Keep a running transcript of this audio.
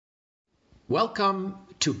Welcome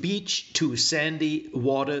to Beach Too Sandy,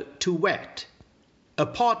 Water Too Wet, a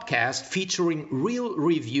podcast featuring real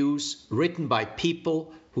reviews written by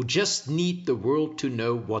people who just need the world to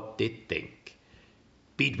know what they think.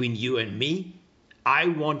 Between you and me, I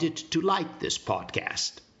wanted to like this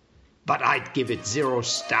podcast, but I'd give it 0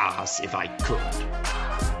 stars if I could.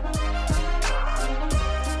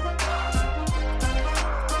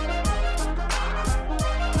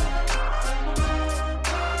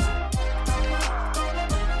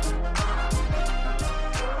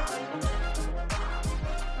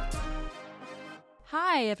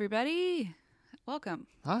 Hi, everybody. Welcome.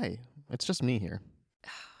 Hi. It's just me here. Oh,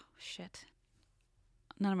 shit.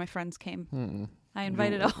 None of my friends came. Mm-mm. I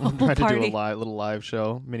invited a whole tried party. to do a little live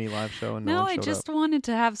show, mini live show, and no one I showed just up. wanted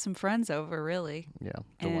to have some friends over, really. Yeah,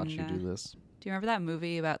 to watch you do this. Do you remember that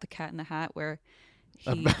movie about the Cat in the Hat where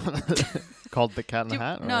he... Called The Cat in the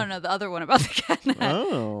Hat? Or? No, the other one about the Cat in the Hat.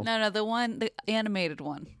 Oh. No, the animated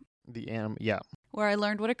one. Yeah. Where I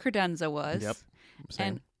learned what a credenza was. Yep.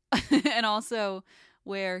 Same. And also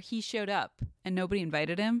where he showed up and nobody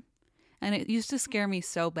invited him. And it used to scare me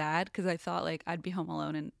so bad because I thought like I'd be home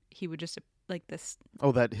alone and he would just like this.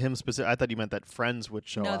 Oh, that him specific. I thought you meant that friends would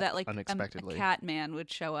show No, up that like unexpectedly. a cat man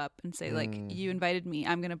would show up and say like, you invited me.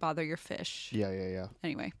 I'm going to bother your fish. Yeah.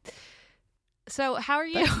 Anyway. So how are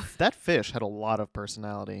you? That fish had a lot of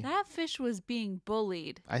personality. That fish was being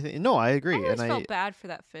bullied. I agree. I always felt bad for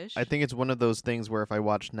that fish. I think it's one of those things where if I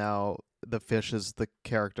watch now, the fish is the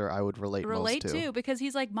character I would relate most to. Because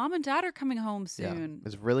he's like, Mom and Dad are coming home soon. Yeah.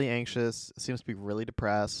 Is really anxious, seems to be really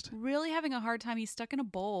depressed. Really having a hard time. He's stuck in a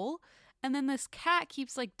bowl. And then this cat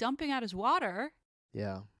keeps like dumping out his water.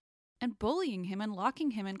 Yeah. And bullying him and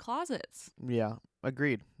locking him in closets. Yeah.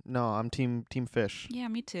 Agreed. No, I'm team fish. Yeah,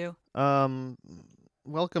 me too.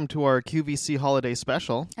 Welcome to our QVC holiday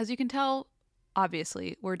special. As you can tell,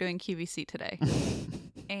 obviously, we're doing QVC today.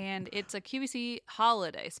 And it's a QVC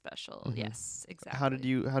holiday special. Mm-hmm. Yes, exactly. How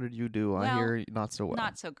did you do? I hear not so well.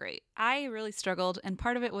 Not so great. I really struggled, and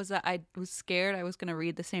part of it was that I was scared I was going to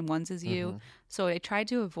read the same ones as you. Mm-hmm. So I tried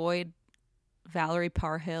to avoid Valerie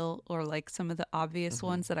Parhill or like some of the obvious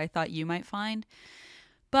ones that I thought you might find.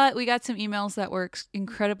 But we got some emails that were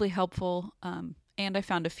incredibly helpful, and I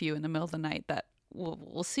found a few in the middle of the night that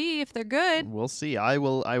we'll see if they're good. We'll see. I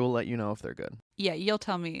will let you know if they're good. Yeah, you'll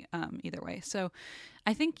tell me either way. So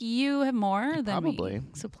I think you have more than Probably. me.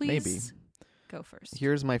 So please go first.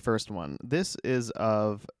 Here's my first one. This is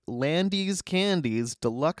of Landy's Candies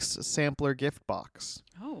Deluxe Sampler Gift Box.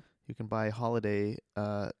 Oh. You can buy holiday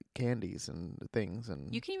candies and things.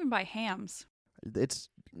 And you can even buy hams. It's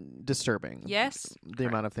disturbing. Yes. The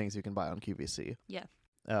amount of things you can buy on QVC.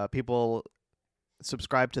 Yeah. People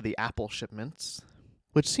subscribe to the Apple shipments,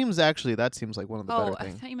 which seems like one of the better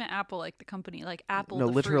things. I thought you meant Apple, like the company, like Apple. No,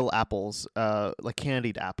 the literal fruit. apples, like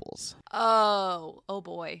candied apples. Oh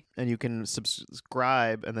boy. And you can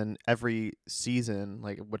subscribe, and then every season,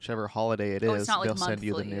 like whichever holiday it is, it's not like they'll monthly, send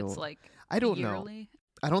you the new. It's like I don't yearly?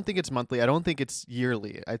 know. I don't think it's monthly. I don't think it's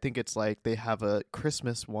yearly. I think it's like they have a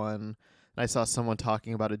Christmas one. I saw someone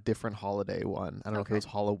talking about a different holiday one. I don't know if it was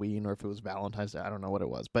Halloween or if it was Valentine's Day. I don't know what it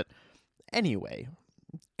was. But anyway,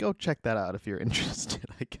 go check that out if you're interested,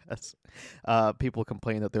 I guess. People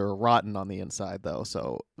complain that they were rotten on the inside, though,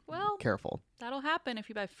 so careful. That'll happen if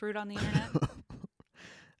you buy fruit on the internet.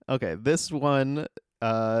 Okay, this one,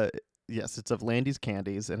 yes, it's of Landy's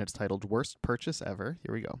Candies, and it's titled Worst Purchase Ever.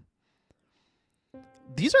 Here we go.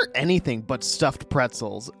 These are anything but stuffed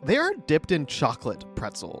pretzels. They are dipped in chocolate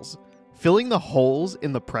pretzels. Filling the holes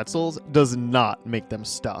in the pretzels does not make them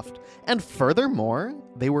stuffed. And furthermore,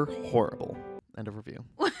 they were horrible. End of review.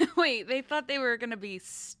 Wait, they thought they were going to be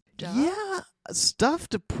stuffed? Yeah,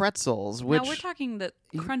 stuffed pretzels. Which, now we're talking the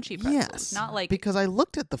crunchy pretzels, yes, not like because I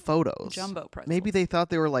looked at the photos. Jumbo pretzels. Maybe they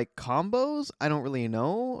thought they were like combos. I don't really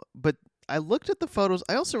know. But I looked at the photos.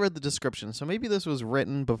 I also read the description. So maybe this was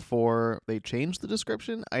written before they changed the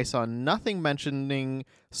description. I saw nothing mentioning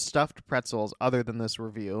stuffed pretzels other than this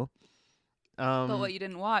review. But what you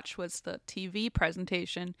didn't watch was the TV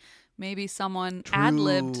presentation. Maybe someone True.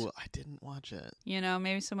 ad-libbed. I didn't watch it. You know,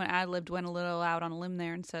 maybe someone ad-libbed, went a little out on a limb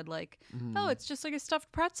there and said like, oh, it's just like a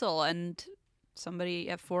stuffed pretzel. And somebody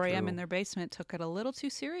at 4 a.m. in their basement took it a little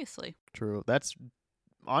too seriously. True. That's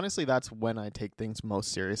when I take things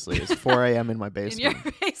most seriously is 4 a.m. in my basement. In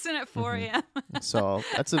your basement at 4 a.m. So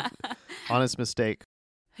that's an honest mistake.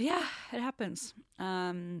 Yeah, it happens.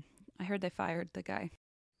 I heard they fired the guy.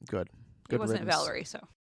 Good. It wasn't riddance. Valerie, so.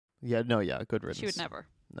 Yeah, no, yeah, good riddance. She would never.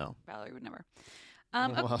 No. Valerie would never.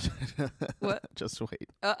 Well, What? Just wait.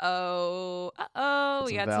 Uh-oh.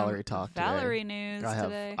 We Some got Valerie some talk today. Valerie news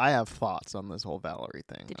today. I have thoughts on this whole Valerie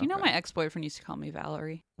thing. Did you know my ex-boyfriend used to call me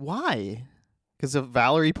Valerie? Why? Because of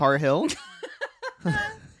Valerie Parhill?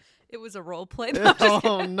 It was a role play. No, I'm just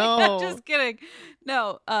Oh, kidding. no. I'm just kidding.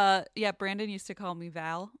 No, yeah, Brandon used to call me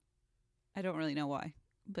Val. I don't really know why,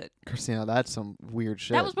 but Christina, that's some weird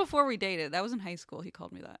shit. that was before we dated. That was in high school. He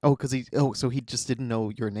called me that. So he just didn't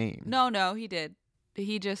know your name. No, he did.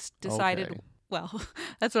 He just decided, Okay. well,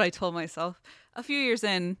 that's what I told myself. A few years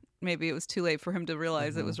in, maybe it was too late for him to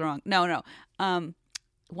realize it was wrong. No.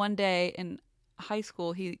 One day in high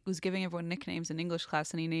school, he was giving everyone nicknames in English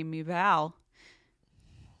class, and he named me Val.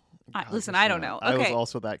 Listen, I don't know. I was Okay.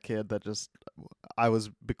 also that kid that I was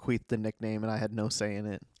bequeathed the nickname and I had no say in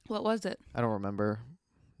it. What was it? I don't remember.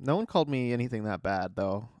 No one called me anything that bad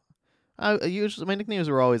though. I usually my nicknames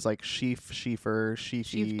were always like Sheaf, Sheefer, Sheefy.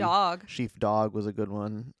 Chief Dog. Sheaf Dog was a good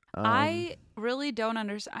one. I really don't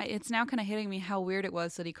understand. It's now kind of hitting me how weird it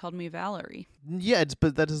was that he called me Valerie. Yeah,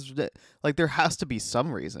 but that is like there has to be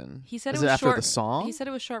some reason. He said is it was after short. the song? He said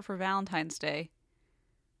it was short for Valentine's Day.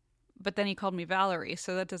 But then he called me Valerie,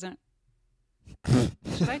 so that doesn't.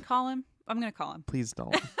 Should I call him? I'm gonna call him. Please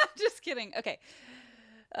don't. Just kidding. Okay.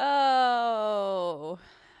 Oh,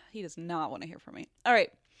 he does not want to hear from me. All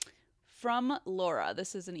right. From Laura.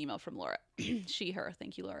 This is an email from Laura. She, her.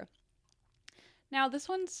 Thank you, Laura. Now, this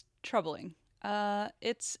one's troubling.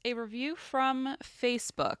 It's a review from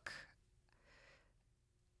Facebook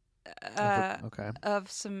Okay. of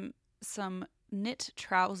some knit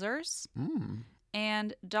trousers. Mm.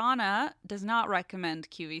 And Donna does not recommend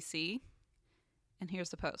QVC. And here's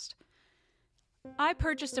the post. I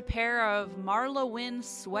purchased a pair of Marla Wynn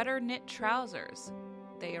sweater knit trousers.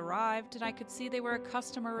 They arrived and I could see they were a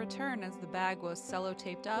customer return as the bag was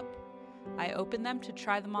sellotaped up. I opened them to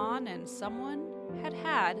try them on and someone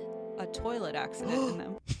had a toilet accident in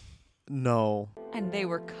them. No. And they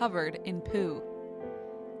were covered in poo.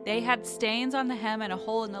 They had stains on the hem and a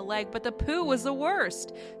hole in the leg, but the poo was the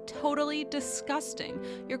worst. Totally disgusting.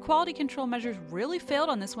 Your quality control measures really failed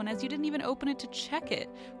on this one as you didn't even open it to check it.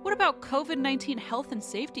 What about COVID-19 health and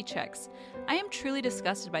safety checks? I am truly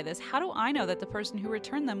disgusted by this. How do I know that the person who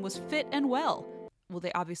returned them was fit and well? Well,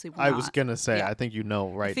 they obviously were I not. was gonna say, Yeah. I think you know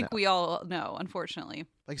right I think now. we all know, unfortunately.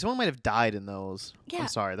 Like someone might have died in those. Yeah. I'm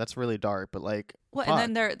sorry, that's really dark, but like Well, fuck.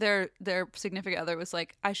 and then their significant other was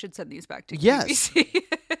like, I should send these back to Yes. QVC.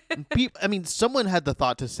 I mean, someone had the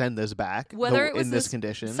thought to send this back. Whether it was in this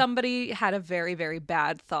condition. somebody had a very, very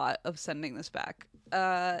bad thought of sending this back.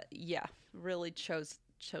 Yeah, really chose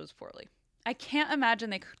poorly. I can't imagine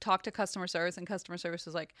they talked to customer service and customer service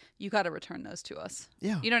was like, you got to return those to us.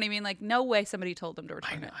 Yeah. You know what I mean? Like, no way somebody told them to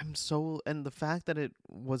return it. I'm so, and the fact that it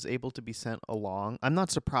was able to be sent along, I'm not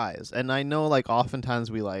surprised. And I know, like, oftentimes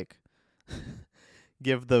we like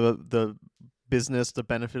give the business the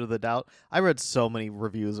benefit of the doubt. I read so many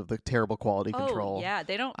reviews of the terrible quality control. Oh, yeah.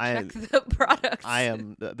 They don't I- check the products.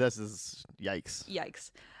 This is yikes. Yikes.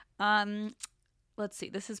 Let's see.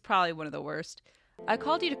 This is probably one of the worst. I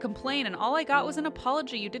called you to complain, and all I got was an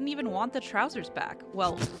apology. You didn't even want the trousers back.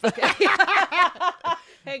 Well, okay.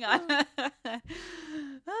 Hang on.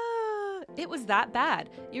 It was that bad.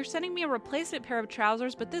 You're sending me a replacement pair of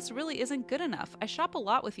trousers, but this really isn't good enough. I shop a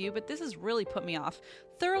lot with you, but this has really put me off.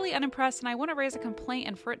 Thoroughly unimpressed, and I want to raise a complaint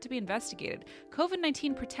and for it to be investigated.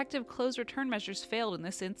 COVID-19 protective clothes return measures failed in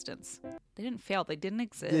this instance. They didn't fail. They didn't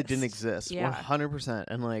exist. It didn't exist. Yeah. 100%.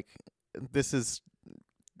 And like, this is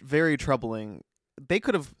very troubling. They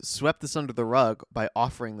could have swept this under the rug by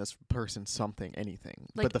offering this person something, anything.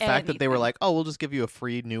 Like but the fact that they were anything. like, "Oh, we'll just give you a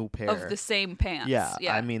free new pair Of the same pants. Yeah,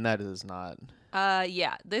 I mean that is not.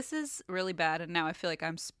 Yeah, this is really bad, and now I feel like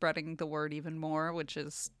I'm spreading the word even more, which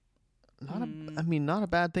is Not a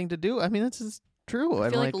bad thing to do. I mean, this is true. I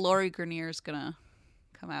feel I'm like Lori Grenier's gonna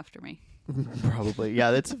come after me. probably.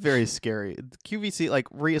 Yeah, it's very scary. QVC,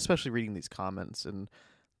 like, especially reading these comments, and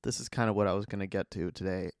this is kind of what I was gonna get to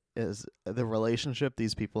today. Is the relationship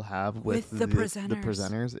these people have with the presenters. The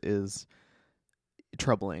presenters is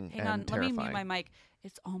troubling Hang and on, terrifying. let me mute my mic.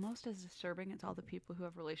 It's almost as disturbing as all the people who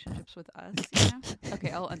have relationships with us. You know?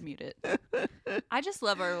 Okay, I'll unmute it. I just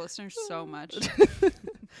love our listeners so much.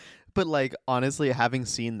 But like honestly, having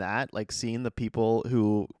seen that, like seeing the people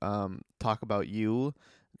who talk about you,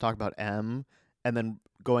 talk about M, and then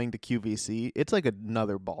going to QVC, it's like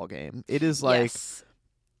another ball game. It is like Yes.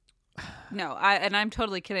 No, I'm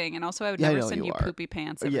totally kidding. And also, I would Yeah, I never know send you you are. poopy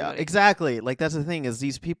pants. yeah, Everybody. exactly. Like that's the thing is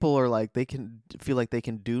these people are like they can feel like they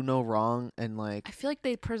can do no wrong and like I feel like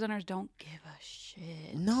the presenters don't give a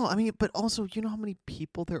shit. no, I mean, but also you know how many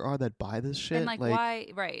people there are that buy this shit. And like why?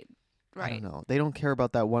 Right. I Right. don't know. They don't care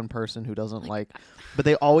about that one person who doesn't like, but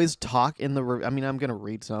they always talk in the. I mean, I'm gonna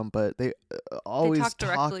read some, but they always talk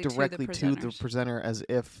talk directly to the directly to the presenters. presenter as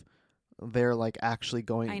if they're like actually I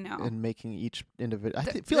going know. and making each individual.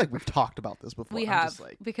 I feel like we've talked about this before. We I'm have, just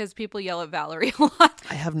like, because people yell at Valerie a lot.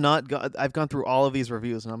 I have not got. I've gone through all of these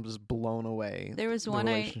reviews and I'm just blown away. There was the one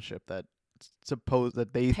relationship that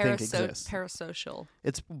they think exists. Parasocial.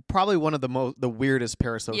 It's probably one of the weirdest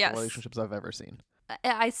parasocial Yes. relationships I've ever seen.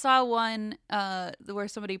 I saw one where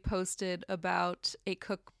somebody posted about a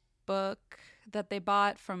cookbook that they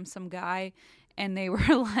bought from some guy, and they were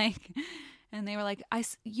like,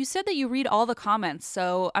 you said that you read all the comments,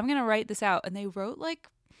 so I'm gonna write this out. And they wrote like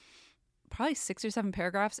probably 6 or 7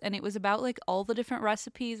 paragraphs, and it was about like all the different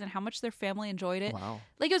recipes and how much their family enjoyed it. Wow.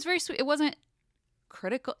 Like, it was very sweet. It wasn't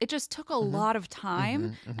critical. It just took a lot of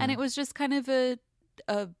time, and it was just kind of a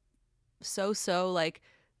so like,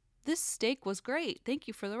 this steak was great. Thank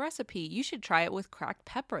you for the recipe. You should try it with cracked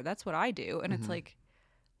pepper. That's what I do. And it's like,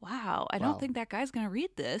 wow, I Wow. don't think that guy's gonna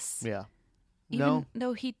read this. Yeah. Even No.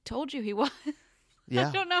 though he told you he was. Yeah.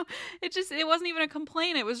 I don't know. It wasn't even a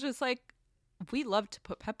complaint. It was just like, we love to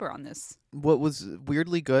put pepper on this. What was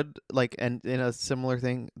weirdly good, like, and in a similar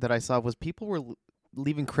thing that I saw was people were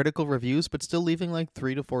leaving critical reviews, but still leaving like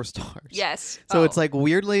 3 to 4 stars. Yes. So Oh, it's like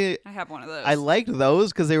weirdly, I have one of those. I liked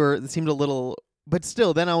those because it seemed a little, but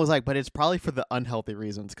still, then I was like, but it's probably for the unhealthy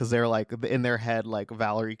reasons because they're like in their head, like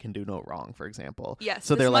Valerie can do no wrong, for example. Yes.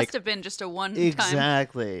 So this they're must like, have been just a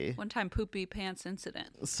exactly. one time poopy pants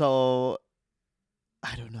incident. So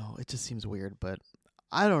I don't know. It just seems weird, but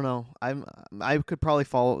I don't know. I could probably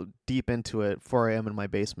fall deep into it 4 a.m. in my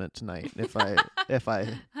basement tonight if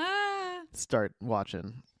I Ah. start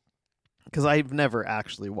watching. Because I've never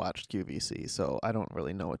actually watched QVC, so I don't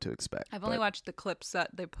really know what to expect. I've only watched the clips that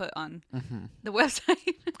they put on Mm-hmm. the website.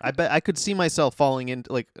 I bet I could see myself falling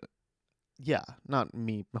into like, yeah, not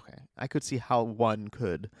me. Okay, I could see how one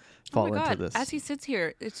could fall Oh my God. into this. As he sits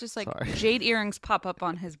here, it's just like Sorry. jade earrings pop up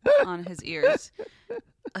on his ears.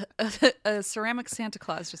 A ceramic Santa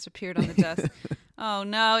Claus just appeared on the desk. Oh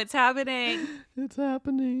no, it's happening. It's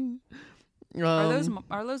happening. Are those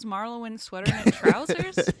Marlowin sweater knit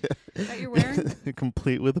trousers that you're wearing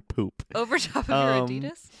complete with a poop? over top of your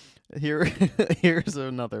Adidas? Here's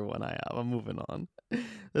another one I have. I'm moving on.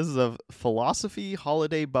 This is a Philosophy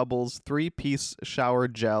Holiday Bubbles 3-piece shower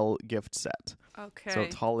gel gift set. Okay. So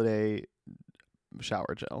it's holiday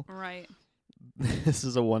shower gel. Right. This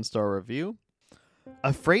is a 1-star review.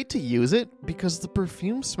 Afraid to use it because the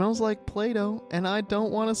perfume smells like Play-Doh and I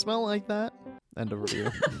don't want to smell like that. End of review.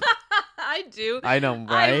 I do. I know,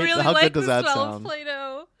 right? I really How like good does the that smell of sound?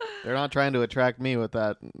 Play-Doh. They're not trying to attract me with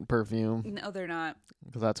that perfume No, they're not.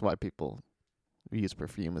 because that's why people use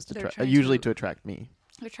perfume is They're to trying usually to- to attract me.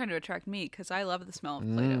 They're trying to attract me because I love the smell of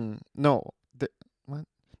Play-Doh. No, what?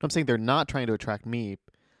 I'm saying they're not trying to attract me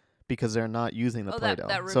because they're not using the Oh, Play-Doh.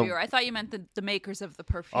 that So- reviewer. I thought you meant the makers of the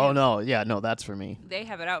perfume. oh no, yeah, no, that's for me. They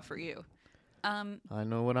have it out for you. I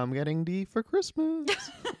know what I'm getting Dee for Christmas.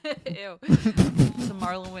 Ew. The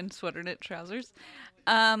Marlowin sweater knit trousers.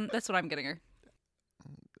 That's what I'm getting her.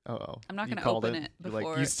 Oh, I'm not you gonna called open it You, like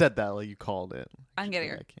before- you said that, like you called it. I'm getting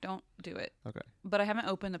her. I can't. Don't do it. Okay. But I haven't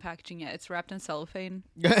opened the packaging yet. It's wrapped in cellophane,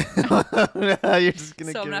 You're just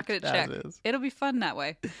gonna. so I'm give not it gonna check. as is. It'll be fun that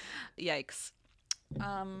way. Yikes.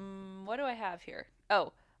 What do I have here?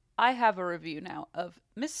 Oh, I have a review now of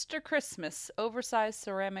Mr. Christmas oversized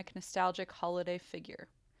ceramic nostalgic holiday figure,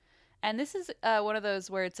 and this is one of those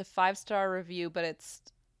where it's a 5-star review, but it's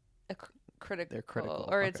a critical. They're critical,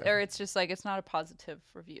 or okay. it's just like it's not a positive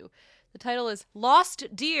review. The title is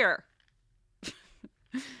Lost Deer.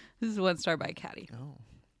 This is 1 star by Caddy. Oh.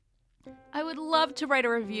 I would love to write a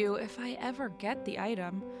review if I ever get the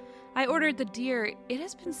item. I ordered the deer. It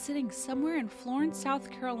has been sitting somewhere in Florence,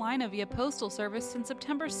 South Carolina via postal service since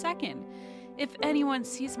September 2nd. If anyone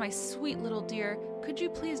sees my sweet little deer, could you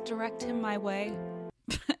please direct him my way?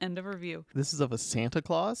 End of review. This is of a Santa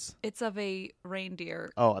Claus. It's of a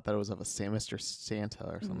reindeer. Oh, I thought it was of a Mr. Santa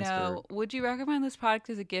or something. No. Would you recommend this product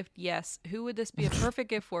as a gift? Yes. Who would this be a perfect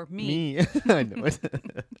gift for? Me. I know it.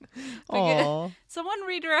 Aw, Someone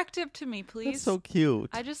redirect him to me, please. that's so cute.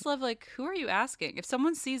 I just love, like, who are you asking? If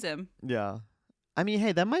someone sees him, Yeah. I mean,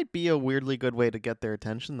 hey, that might be a weirdly good way to get their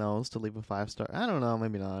attention, though, is to leave a 5-star. I don't know.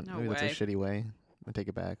 Maybe not. No maybe that's a way. shitty way. I take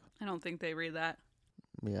it back. I don't think they read that.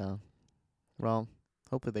 Yeah. Well,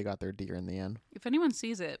 hopefully they got their deer in the end. If anyone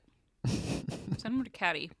sees it, send them to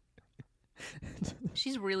Caddy.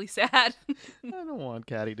 She's really sad. I don't want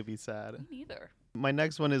Caddy to be sad. Neither. My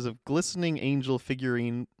next one is a glistening angel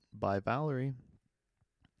figurine by Valerie.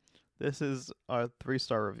 This is our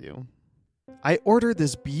 3-star review. I ordered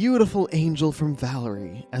this beautiful angel from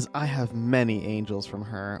Valerie, as I have many angels from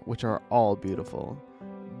her, which are all beautiful.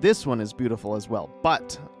 This one is beautiful as well,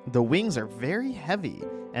 but the wings are very heavy,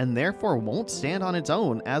 and therefore won't stand on its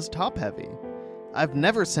own as top-heavy. I've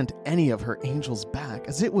never sent any of her angels back,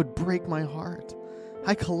 as it would break my heart.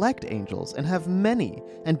 I collect angels, and have many,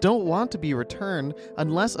 and don't want to be returned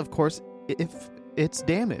unless, of course, if it's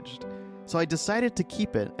damaged. So I decided to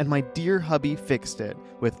keep it, and my dear hubby fixed it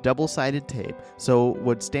with double-sided tape so it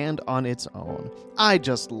would stand on its own. I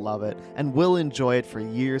just love it, and will enjoy it for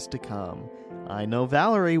years to come. I know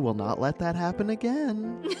Valerie will not let that happen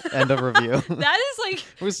again. End of review. That is like...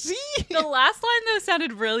 Well, see? The last line, though,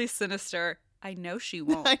 sounded really sinister. I know she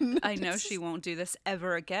won't. I know She won't do this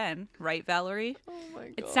ever again. Right, Valerie? Oh my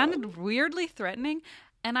God. It sounded weirdly threatening.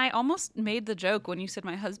 And I almost made the joke when you said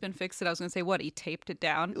my husband fixed it. I was going to say, what, he taped it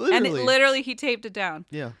down? And literally, he taped it down.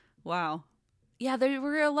 Yeah. Wow. Yeah, there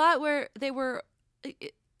were a lot where they were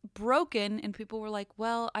broken and people were like,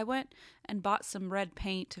 well, I went and bought some red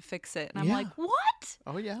paint to fix it. And I'm like, what?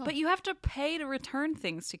 Oh, yeah. But you have to pay to return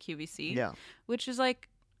things to QVC. Yeah. Which is like,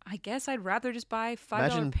 I guess I'd rather just buy $5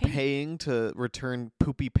 Imagine paint. paying to return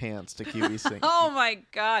poopy pants to QVC. Oh my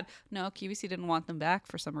God. No, QVC didn't want them back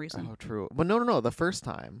for some reason. Oh, true. But no. The first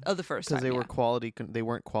time. Oh, the first time. Because they were yeah. they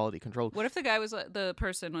weren't quality controlled. What if the guy was the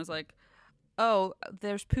person was like, oh,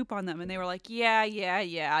 there's poop on them, and they were like, yeah,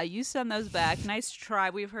 you send those back. Nice try.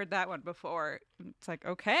 We've heard that one before. It's like,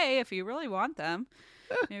 okay, if you really want them,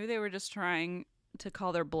 maybe they were just trying to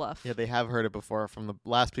call their bluff. Yeah, they have heard it before from the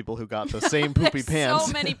last people who got the same poopy pants.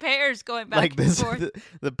 So many pairs going back like and this, forth.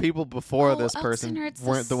 the people before this Elkson, person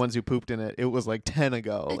weren't the ones who pooped in it. It was like 10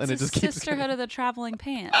 ago, It's and it just keeps Sisterhood of the Traveling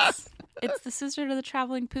Pants. It's the Sisterhood of the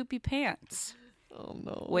Traveling Poopy Pants. Oh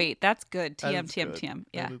no! Wait, that's good. That TM, is TM, good. TM.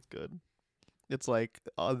 Yeah. That is good. It's like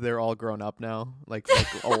they're all grown up now, like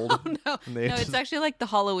old. Oh, no, it's actually like the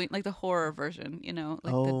Halloween, like the horror version. You know,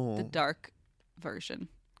 like the dark version.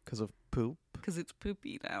 Because of poop. Because it's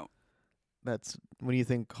poopy now. That's when you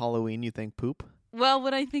think Halloween, you think poop. Well,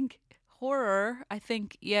 when I think horror, I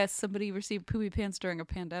think yes, somebody received poopy pants during a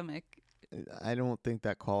pandemic. I don't think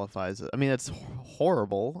that qualifies. I mean, it's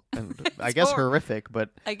horrible and I guess horrific, but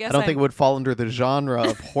I don't think it would fall under the genre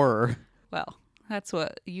of horror. Well, that's why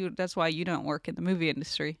you don't work in the movie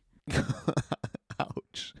industry.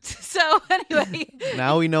 Ouch. So anyway,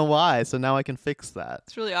 now we know why. So now I can fix that.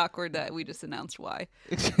 It's really awkward that we just announced why.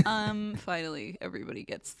 Finally, everybody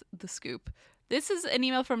gets the scoop. This is an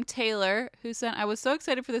email from Taylor who sent, I was so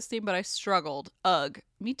excited for this theme, but I struggled. Ugh.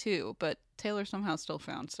 Me too, but Taylor somehow still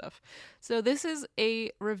found stuff. So this is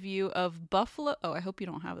a review of Buffalo. Oh, I hope you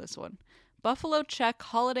don't have this one. Buffalo Check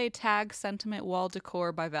Holiday Tag Sentiment Wall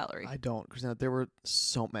Decor by Valerie. I don't, Christina. There were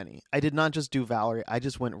so many. I did not just do Valerie. I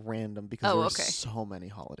just went random because there were so many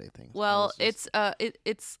holiday things. Well, it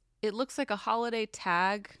looks like a holiday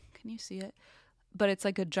tag. Can you see it? But it's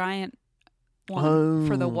like a giant one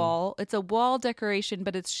for the wall. It's a wall decoration,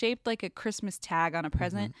 but it's shaped like a Christmas tag on a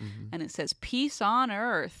present, and it says "Peace on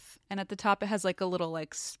Earth." And at the top, it has like a little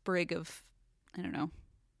like sprig of, I don't know,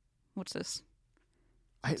 what's this?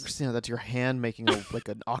 Christina, that's your hand making like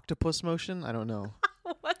an octopus motion. I don't know.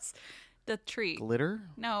 What's the tree? Glitter?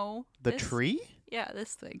 No. The tree? Yeah,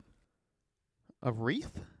 this thing. A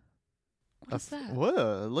wreath? What's that?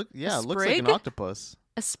 Whoa! Look, yeah, it looks like an octopus.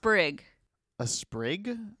 A sprig. A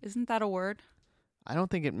sprig? Isn't that a word? I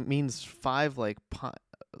don't think it means 5 like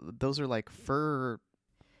those are like fir.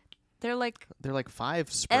 They're like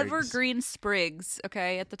 5 sprigs. Evergreen sprigs,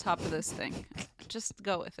 okay, at the top of this thing. Just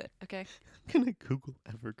go with it, okay? I'm gonna Google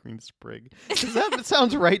evergreen sprig. That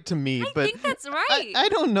sounds right to me, but I think that's right. I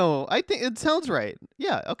don't know. I think it sounds right.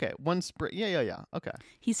 Yeah, okay. One sprig. Yeah. Okay.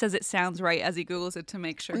 He says it sounds right as he Googles it to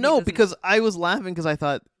make sure. No, because I was laughing because I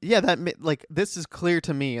thought, this is clear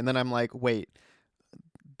to me, and then I'm like, wait,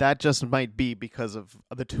 that just might be because of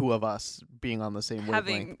the two of us being on the same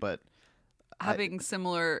wavelength, but having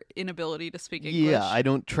similar inability to speak English. Yeah, I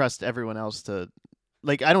don't trust everyone else to.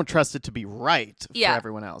 Like, I don't trust it to be right for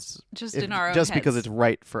everyone else. Just in our own Just heads. because it's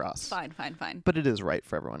right for us. Fine. But it is right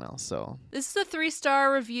for everyone else, so. This is a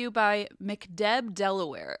 3-star review by McDeb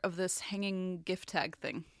Delaware of this hanging gift tag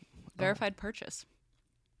thing. Verified purchase.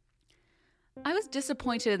 I was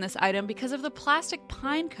disappointed in this item because of the plastic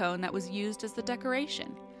pine cone that was used as the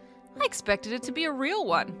decoration. I expected it to be a real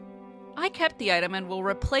one. I kept the item and will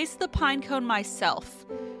replace the pine cone myself.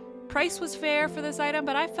 Price was fair for this item,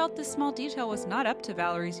 but I felt this small detail was not up to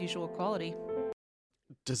Valerie's usual quality.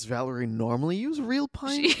 Does Valerie normally use real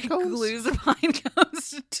pine cones? She glues the pine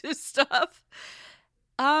cones to stuff.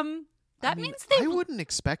 That I mean, means they. I wouldn't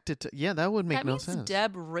expect it to. Yeah, that would make That no means sense.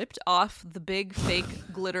 Deb ripped off the big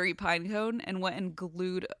fake glittery pine cone and went and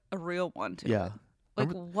glued a real one to Yeah. it.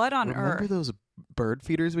 Like, what on Remember earth? those bird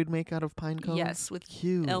feeders we'd make out of pine cones? Yes, with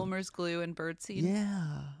Cute. Elmer's glue and birdseed.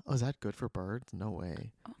 Yeah. Oh, is that good for birds? No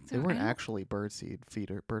way. Oh, They I weren't don't- actually bird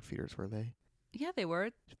feeders, were they? Yeah, they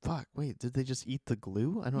were. Fuck. Wait, did they just eat the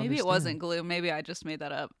glue? I don't Maybe it understand. wasn't glue. Maybe I just made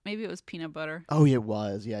that up. Maybe it was peanut butter. Oh, yeah, it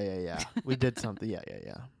was. Yeah. We did something. Yeah.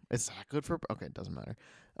 Is that good for? Okay, it doesn't matter.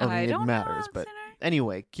 I mean, I don't it matters, know, but sinner.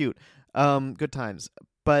 anyway, cute. Good times.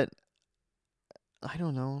 But I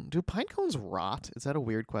don't know. Do pine cones rot? Is that a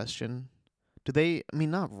weird question? Do they? I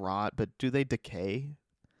mean, not rot, but do they decay?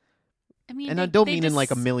 I mean, And I don't mean in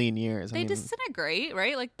like a million years. I They mean, disintegrate,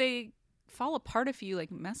 right? Like they fall apart if you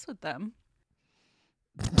like mess with them.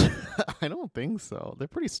 I don't think so. They're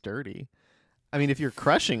pretty sturdy. I mean, if you're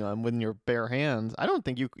crushing them with your bare hands, I don't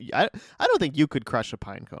think you. I don't think you could crush a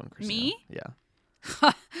pine cone. Christina. Me?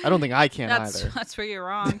 Yeah. I don't think I can either. That's where you're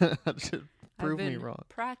wrong. Prove I've me been wrong.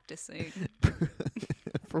 practicing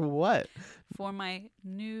For what? for my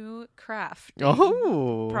new craft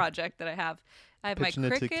Oh. project that I have. I have Pitching my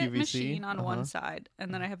it to Cricut QVC? machine on Uh-huh. one side,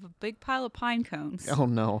 and then I have a big pile of pine cones, Oh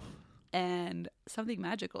no. and something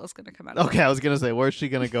magical is going to come out of Okay, I was gonna say, where's she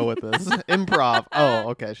gonna go with this? Improv. Oh,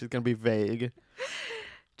 okay. She's gonna be vague. it.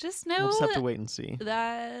 Just know We'll just have to wait and see.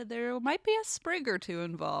 that there might be a sprig or two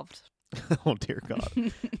involved. Oh dear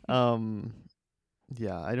God.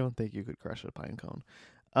 Yeah, I don't think you could crush a pine cone.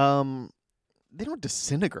 They don't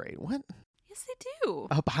disintegrate. What? Yes, they do.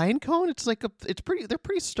 A pine cone? They're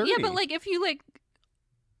pretty sturdy. Yeah, but like if you like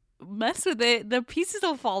mess with it, the pieces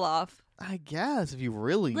will fall off. I guess if you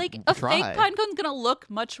really Like a try. fake pine cone's gonna look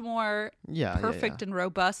much more Yeah, perfect and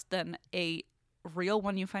robust than a real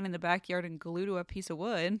one you find in the backyard and glue to a piece of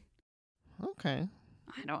wood. Yeah. Okay.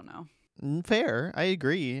 I don't know. Fair. I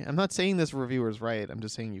agree. I'm not saying this reviewer's right. I'm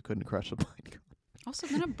just saying you couldn't crush a pine cone. Also,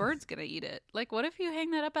 then a bird's gonna eat it. Like, what if you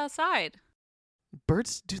hang that up outside?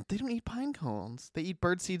 Birds, dude, they don't eat pine cones. They eat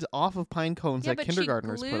bird seeds off of pine cones Yeah, that but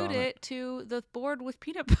kindergartners she put glued on it. to the board with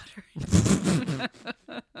peanut butter.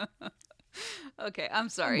 Okay, I'm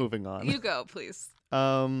sorry. Moving on. You go, please.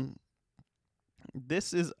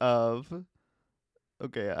 This is of.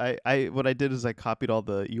 Okay, I what I did is I copied all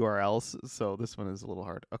the URLs, so this one is a little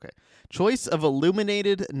hard. Okay, choice of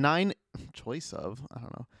illuminated 9-inch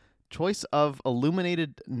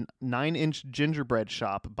gingerbread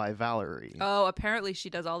shop by Valerie. Oh, apparently she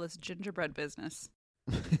does all this gingerbread business.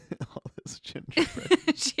 All this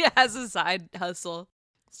gingerbread. She has a side hustle.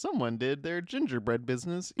 Someone did their gingerbread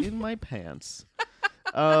business in my pants.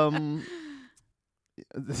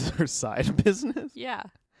 This is her side business. Yeah.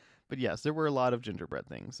 But yes, there were a lot of gingerbread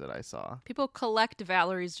things that I saw. People collect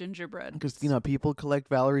Valerie's gingerbread. Because, people collect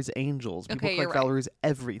Valerie's angels. People Okay, you're collect right. Valerie's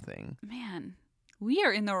everything. Man, we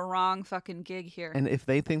are in the wrong fucking gig here. And if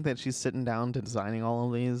they think that she's sitting down to designing all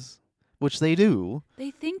of these, which they do.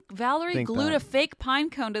 They think Valerie Think glued that. a fake pine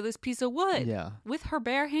cone to this piece of wood. Yeah. With her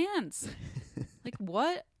bare hands. Like,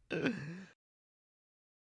 what?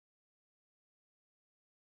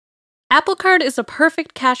 Apple Card is a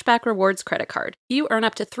perfect cashback rewards credit card. You earn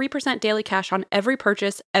up to 3% daily cash on every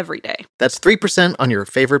purchase every day. That's 3% on your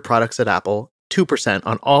favorite products at Apple, 2%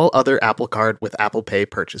 on all other Apple Card with Apple Pay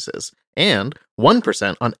purchases, and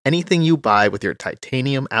 1% on anything you buy with your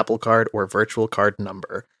titanium Apple Card or virtual card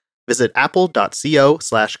number. Visit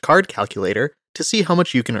apple.co/card calculator to see how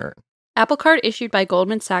much you can earn. Apple Card issued by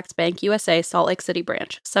Goldman Sachs Bank USA, Salt Lake City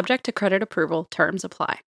branch. Subject to credit approval. Terms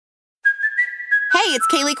apply. Hey, it's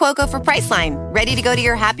Kaylee Cuoco for Priceline. Ready to go to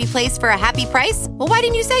your happy place for a happy price? Well, why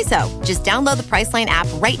didn't you say so? Just download the Priceline app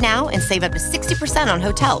right now and save up to 60% on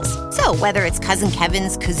hotels. So whether it's Cousin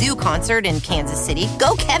Kevin's Kazoo Concert in Kansas City,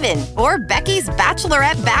 go Kevin, or Becky's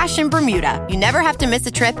Bachelorette Bash in Bermuda, you never have to miss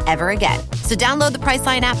a trip ever again. So download the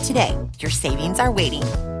Priceline app today. Your savings are waiting.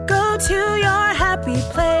 Go to your happy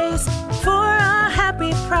place for a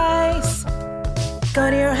happy price.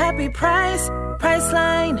 Go to your happy price,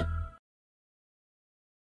 Priceline.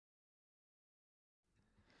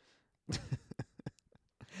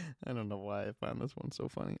 I don't know why I found this one so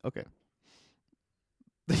funny. Okay.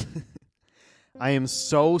 I am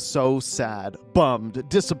so sad, bummed,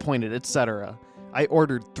 disappointed, etc. I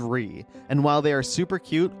ordered 3, and while they are super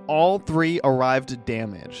cute, all 3 arrived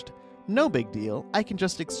damaged. No big deal, I can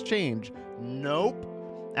just exchange. Nope.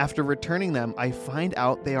 After returning them, I find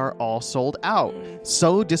out they are all sold out.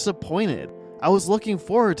 So disappointed. I was looking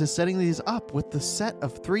forward to setting these up with the set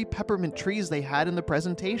of 3 peppermint trees they had in the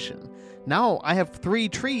presentation. Now I have 3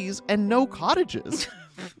 trees and no cottages.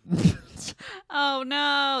 Oh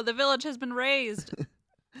no, the village has been raised.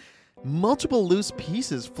 Multiple loose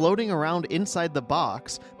pieces floating around inside the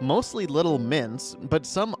box, mostly little mints, but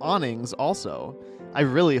some awnings also. I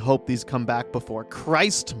really hope these come back before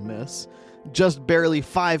Christmas. Just barely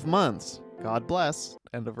 5 months. God bless.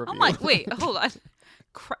 End of review. Oh my, wait, hold on.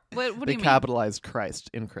 What do They you mean? capitalized Christ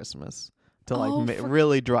in Christmas to For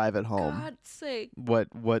really drive it home. God's sake.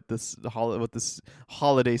 What this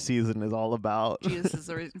holiday season is all about. Jesus is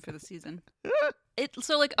the reason for the season.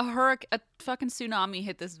 So like a fucking tsunami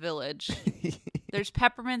hit this village. There's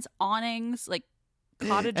peppermints, awnings, like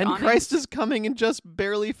cottage And awnings. Christ is coming in just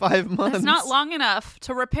barely 5 months. That's not long enough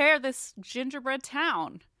to repair this gingerbread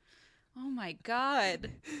town. Oh my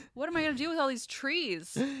God. What am I going to do with all these trees?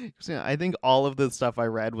 So, yeah, I think all of the stuff I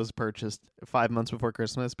read was purchased 5 months before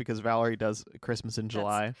Christmas because Valerie does Christmas in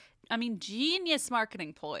July. I mean, genius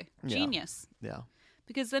marketing ploy. Yeah. Genius. Yeah.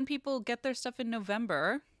 Because then people get their stuff in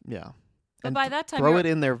November. Yeah. But And by that time, throw you're- it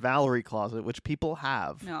in their Valerie closet, which people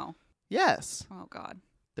have. No. Yes. Oh God.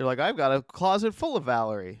 They're like, I've got a closet full of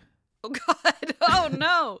Valerie. Oh God. Oh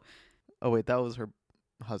no. Oh, wait, that was her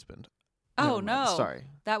husband. Oh Never mind. no. Sorry.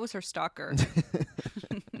 That was her stalker.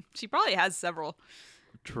 She probably has several.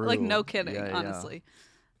 True. Like, no kidding, Yeah, yeah. honestly.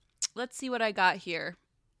 Let's see what I got here.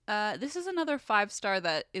 This is another 5-star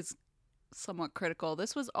that is somewhat critical.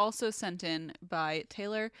 This was also sent in by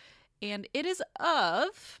Taylor, and it is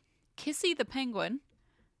of Kissy the Penguin.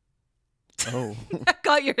 Oh. That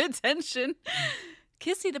got your attention.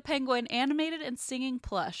 Kissy the Penguin, animated and singing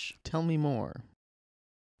plush. Tell me more.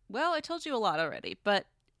 Well, I told you a lot already, but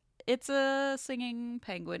it's a singing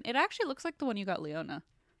penguin. It actually looks like the one you got, Leona,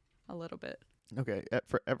 a little bit. Okay.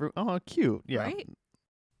 Oh, cute. Yeah. Right?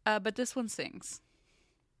 But this one sings.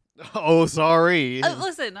 Oh, sorry.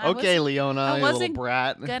 Listen, I Okay, wasn't Leona, you little wasn't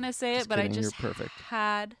brat. gonna say it, Just but I kidding, just you're perfect.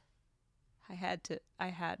 had to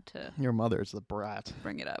Your mother's the brat.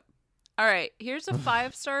 bring it up. All right, here's a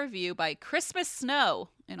 5-star review by Christmas Snow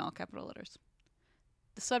in all capital letters.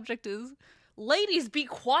 The subject is, "Ladies, be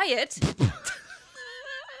quiet."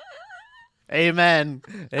 Amen.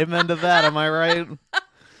 Amen to that. Am I right?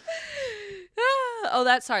 Oh,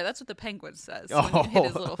 that's what the penguin says when he hit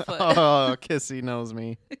his little foot. Oh, Kissy knows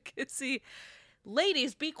me. See,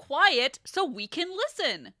 "Ladies, be quiet so we can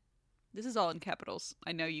listen." This is all in capitals.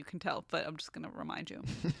 I know you can tell, but I'm just going to remind you.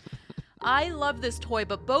 "I love this toy,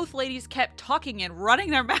 but both ladies kept talking and running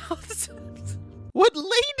their mouths." What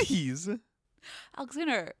ladies?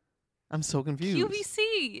 Alexander, I'm so confused.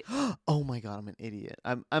 QVC. Oh my god, I'm an idiot.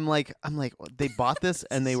 I'm like they bought this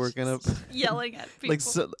and they were gonna Yelling at people. like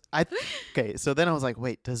so okay. So then I was like,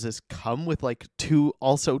 wait, does this come with like 2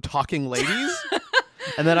 also talking ladies?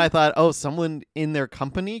 And then I thought, oh, someone in their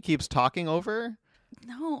company keeps talking over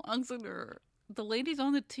No, Alexander. The lady's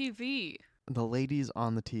on the TV. the ladies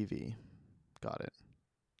on the TV. Got it.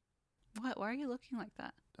 What? Why are you looking like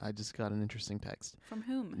that? I just got an interesting text. From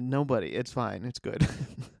whom? Nobody. It's fine. It's good.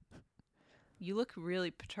 You look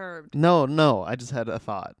really perturbed. No. I just had a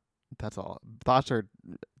thought. That's all. Thoughts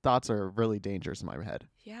are really dangerous in my head.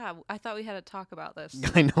 Yeah, I thought we had to talk about this.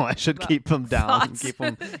 I know. I should About keep them down. thoughts.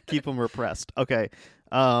 Keep them repressed. Okay.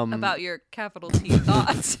 About your capital T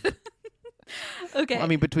thoughts. Okay. I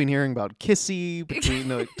mean, between hearing about Kissy, between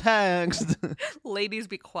the text, Ladies,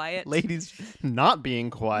 be quiet. ladies not being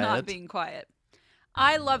quiet. Not being quiet.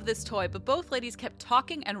 "I love this toy, but both ladies kept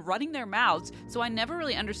talking and running their mouths, so I never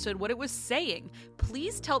really understood what it was saying.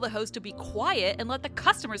 Please tell the host to be quiet and let the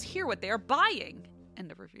customers hear what they are buying."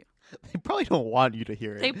 End of review. They probably don't want you to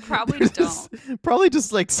hear it. They probably They're don't. Probably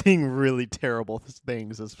just like saying really terrible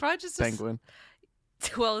things as Probably just penguin.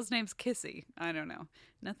 Well, his name's Kissy. I don't know.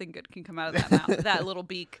 Nothing good can come out of that mouth. That little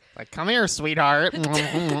beak. Like, come here, sweetheart.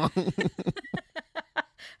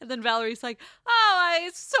 And then Valerie's like, "Oh,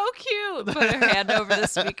 it's so cute." Put her hand over the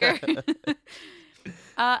speaker.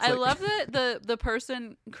 I love that the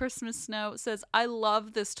person, Christmas Snow, says, "I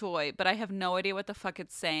love this toy, but I have no idea what the fuck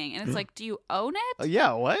it's saying." And it's like, do you own it?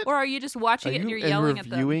 Yeah, what? Or are you just watching it and you're yelling at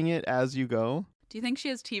them? reviewing it as you go? Do you think she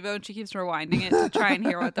has TiVo and she keeps rewinding it to try and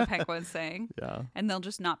hear what the penguin's saying? Yeah. And they'll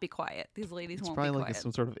just not be quiet. These ladies It's won't be probably quiet. like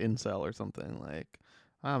some sort of incel or something. Like,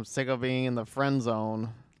 I'm sick of being in the friend zone.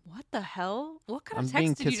 What the hell? What kind I'm of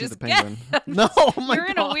being text did you Kissy just the get? penguin. No, oh my You're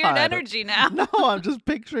in a weird God. energy now. No, I'm just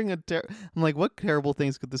picturing I'm like, what terrible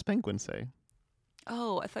things could this penguin say?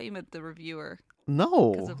 Oh, I thought you meant the reviewer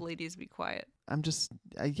No, because of Ladies Be Quiet. I'm just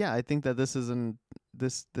yeah. I think that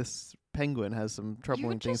this penguin has some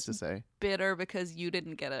troubling things to just say. Bitter because you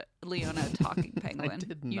didn't get a Leona talking penguin.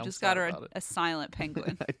 didn't. You I'm just got sorry her about it. a silent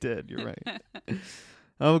penguin. I did. You're right.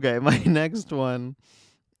 Okay, my next one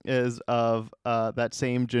is of that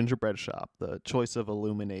same gingerbread shop, the Choice of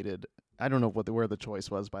Illuminated. I don't know where the choice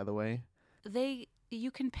was, by the way. They you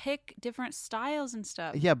can pick different styles and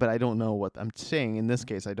stuff. Yeah, but I don't know what I'm saying. In this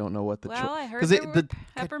case, I don't know what the Well, I heard there were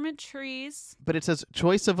peppermint trees. But it says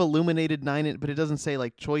choice of illuminated 9-inch, but it doesn't say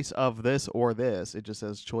like choice of this or this. It just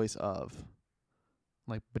says choice of.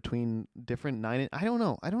 Like between different 9-inch. I don't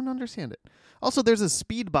know. I don't understand it. Also, there's a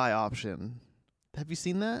speed buy option. Have you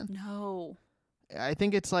seen that? No. I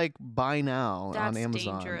think it's like buy now That's on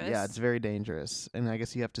Amazon. dangerous. Yeah, it's very dangerous. And I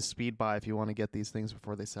guess you have to speed buy if you want to get these things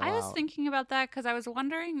before they sell out. I was thinking about that because I was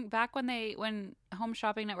wondering back when Home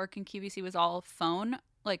Shopping Network and QVC was all phone,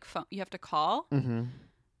 like phone, you have to call. Mm-hmm.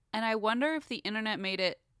 And I wonder if the internet made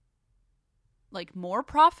it like more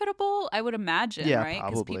profitable. I would imagine, Yeah, right?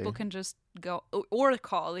 Because probably. people can just go or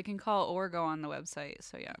call. They can call or go on the website.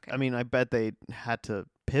 So yeah, okay. I mean, I bet they had to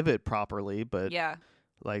pivot properly, but yeah.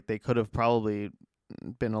 like they could have probably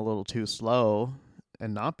been a little too slow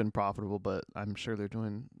and not been profitable, but I'm sure they're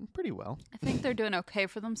doing pretty well. I think they're doing okay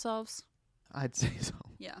for themselves. I'd say so.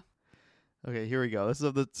 Yeah. Okay, here we go. This is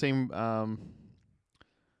of the same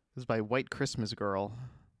this is by White Christmas Girl.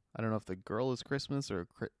 I don't know if the girl is Christmas or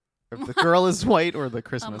if the girl is white or the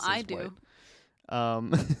Christmas is I white. do.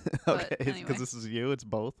 Okay, because anyway. this is you, it's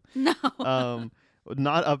both. No.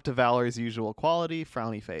 Not up to Valerie's usual quality.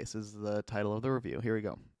 Frowny face is the title of the review. Here we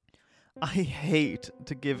go. I hate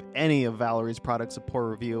to give any of Valerie's products a poor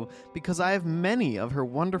review because I have many of her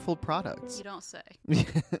wonderful products. You don't say.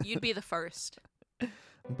 You'd be the first.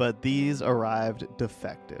 But these arrived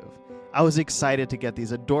defective. I was excited to get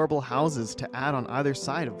these adorable houses to add on either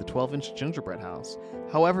side of the 12-inch gingerbread house.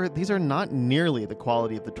 However, these are not nearly the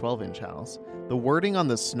quality of the 12-inch house. The wording on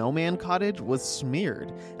the snowman cottage was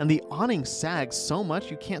smeared, and the awning sags so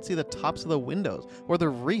much you can't see the tops of the windows or the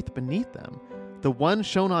wreath beneath them. The one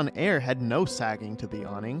shown on air had no sagging to the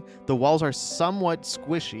awning. The walls are somewhat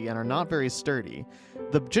squishy and are not very sturdy.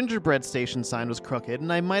 The gingerbread station sign was crooked,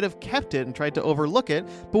 and I might have kept it and tried to overlook it,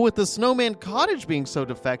 but with the snowman cottage being so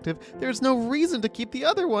defective, there's no reason to keep the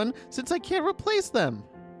other one since I can't replace them.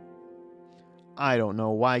 I don't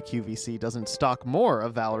know why QVC doesn't stock more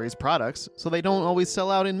of Valerie's products, so they don't always sell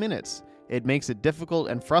out in minutes. It makes it difficult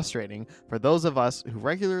and frustrating for those of us who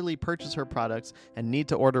regularly purchase her products and need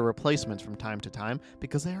to order replacements from time to time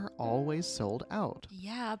because they are always sold out.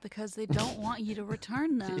 Yeah, because they don't want you to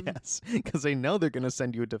return them. Yes, because they know they're going to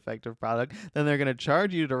send you a defective product, then they're going to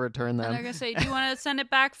charge you to return them. And they're going to say, do you want to send it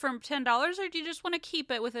back for $10 or do you just want to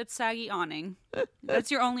keep it with its saggy awning? That's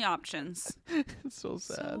your only options. It's so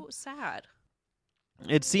sad. So sad.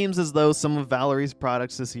 It seems as though some of Valerie's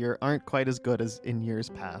products this year aren't quite as good as in years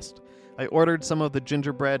past. I ordered some of the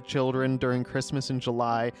gingerbread children during Christmas in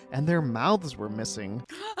July, and their mouths were missing.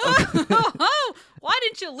 Why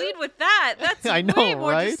didn't you lead with that? That's I know, way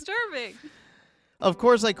more right? disturbing. Of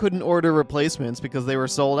course, I couldn't order replacements because they were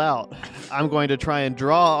sold out. I'm going to try and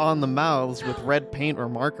draw on the mouths with red paint or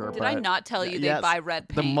marker. Did I not tell you they buy red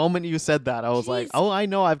paint? The moment you said that, I was like, oh, I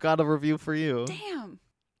know, I've got a review for you. Damn.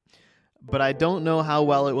 But I don't know how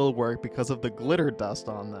well it will work because of the glitter dust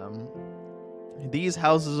on them. These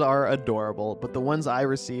houses are adorable, but the ones I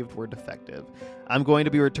received were defective. I'm going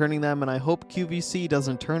to be returning them, and I hope QVC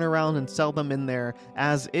doesn't turn around and sell them in their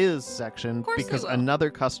as-is section because another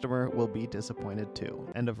customer will be disappointed too.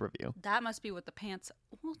 End of review. That must be what the pants...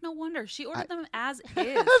 Well, no wonder. She ordered them as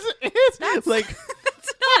is. As is? That's like...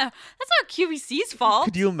 that's not QVC's fault.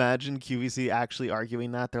 Could you imagine QVC actually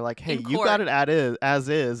arguing that? They're like, hey, In you court. got it as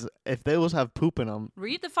is. If those have poop in them...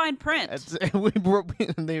 Read the fine print.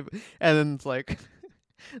 and then it's like...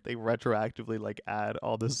 They retroactively like add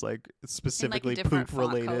all this like specifically different poop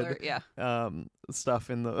font related color.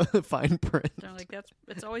 stuff in the fine print. They're like,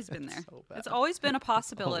 it's always been there. So bad. It's always been a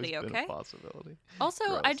possibility, Always been okay? a possibility. Also,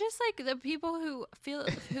 Gross. I just like the people who feel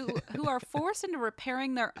who are forced into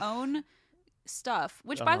repairing their own stuff.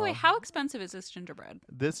 Which, by the way, how expensive is this gingerbread?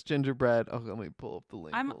 This gingerbread. Oh, let me pull up the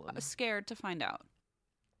link. I'm Hold on. scared to find out.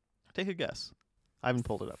 Take a guess. I haven't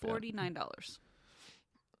pulled it up yet. $49.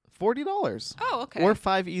 $40. Oh, okay. Or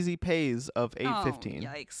 5 easy pays of $8.15.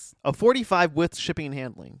 Oh, yikes. A 45 with shipping and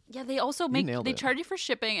handling. Yeah, they also nailed they it. charge you for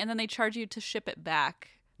shipping, and then they charge you to ship it back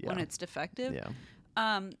when Yeah. it's defective. Yeah.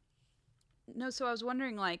 No, so I was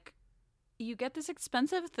wondering, like, you get this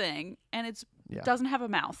expensive thing, and it Yeah. doesn't have a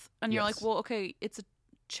mouth, and you're Yes. like, well, okay, it's a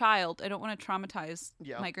child. I don't want to traumatize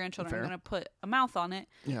Yeah, my grandchildren. fair. I'm going to put a mouth on it.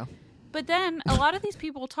 Yeah. But then a lot of these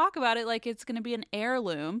people talk about it like it's going to be an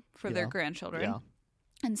heirloom for their Yeah. grandchildren. Yeah.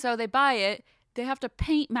 And so they buy it, they have to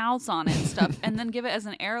paint mouths on it and stuff, and then give it as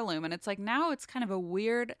an heirloom. And it's like, now it's kind of a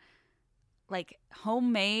weird, like,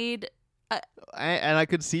 homemade And I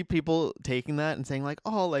could see people taking that and saying like,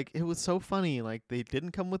 oh, like it was so funny, like they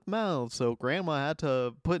didn't come with mouths, so grandma had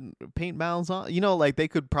to paint mouths on. Like they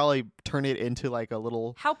could probably turn it into like a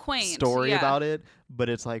little How quaint story about it, but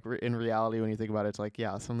it's like in reality when you think about it, it's like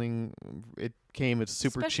something. It's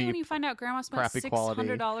super Especially cheap. when you find out grandma spent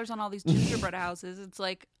 $600 on all these gingerbread houses. It's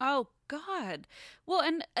like, oh God. Well,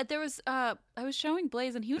 and there was I was showing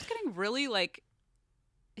Blaze, and he was getting really like,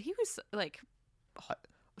 he was like.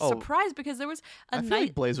 Surprised because there was I feel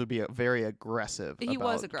like Blaze would be very aggressive. He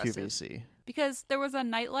about was aggressive QVC because there was a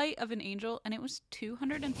nightlight of an angel and it was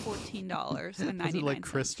 $214.99. Was it like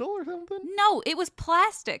crystal or something? No, it was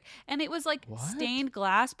plastic and it was like stained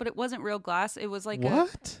glass, but it wasn't real glass. It was like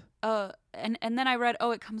what? And then I read,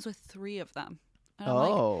 it comes with 3 of them. And I'm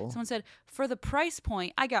like, someone said, for the price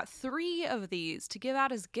point, I got 3 of these to give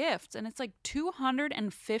out as gifts, and it's like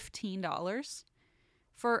 $215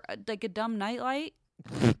 for like a dumb nightlight.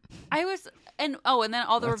 I was and then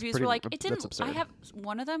all the reviews were like, it didn't. I have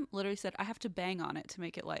one of them literally said I have to bang on it to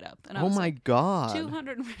make it light up. And I was like, God,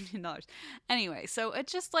 $215. Anyway, so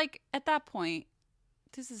it's just like at that point,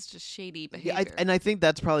 this is just shady behavior. Yeah, and I think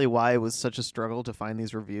that's probably why it was such a struggle to find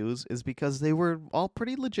these reviews, is because they were all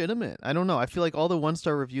pretty legitimate. I don't know. I feel like all the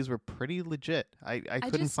 1-star reviews were pretty legit. I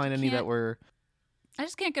couldn't find any that were. I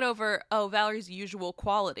just can't get over, Valerie's usual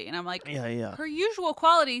quality. And I'm like, yeah. Her usual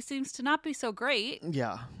quality seems to not be so great.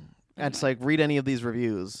 Yeah. Anyway. It's like, read any of these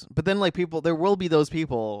reviews. But then, like, there will be those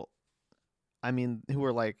people, I mean, who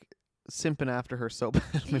are like simping after her so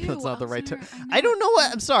bad. Maybe that's not the right term. I don't know what.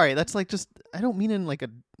 I'm sorry. That's like I don't mean in like a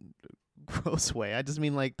gross way. I just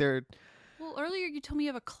mean like they're. Well, earlier you told me you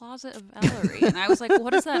have a closet of Valerie. And I was like,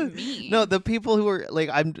 what does that mean? No, the people who are like,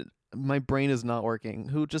 my brain is not working,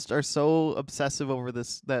 who just are so obsessive over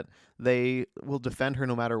this that they will defend her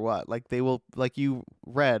no matter what. Like they will, like you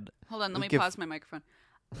read. Hold on, let me pause my microphone.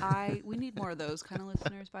 We need more of those kind of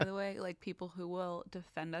listeners, by the way, like people who will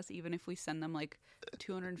defend us even if we send them like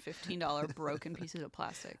 $215 broken pieces of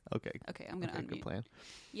plastic. Okay, I'm gonna unmute. Good plan.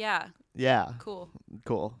 Yeah. Cool.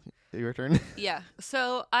 Your turn. Yeah.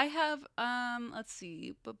 So I have let's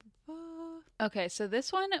see. Okay, so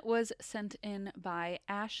this one was sent in by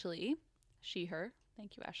Ashley, her.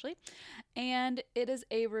 Thank you, Ashley. And it is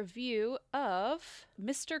a review of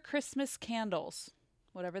Mr. Christmas Candles,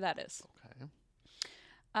 whatever that is. Okay.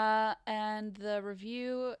 And the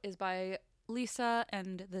review is by Lisa,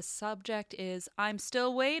 and the subject is, I'm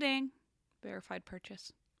still waiting. Verified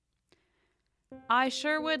purchase. I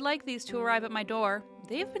sure would like these to arrive at my door.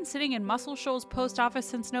 They've been sitting in Muscle Shoals post office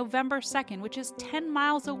since November 2nd, which is 10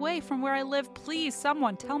 miles away from where I live. Please,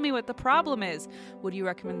 someone tell me what the problem is. Would you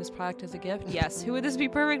recommend this product as a gift? Yes. Who would this be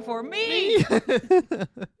perfect for? Me!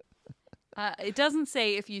 It doesn't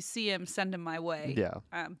say if you see him, send him my way. Yeah.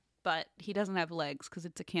 But he doesn't have legs because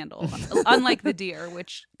it's a candle, unlike the deer,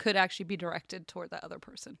 which could actually be directed toward that other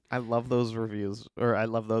person. I love those reviews, or I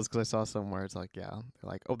love those because I saw somewhere it's like, they're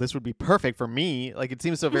like, oh, this would be perfect for me. Like it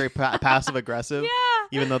seems so very passive aggressive. Yeah.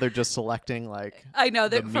 Even though they're just selecting like. I know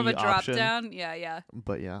that from a drop option. down. Yeah.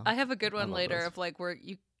 But yeah. I have a good one later of like where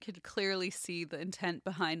you could clearly see the intent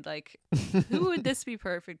behind like, who would this be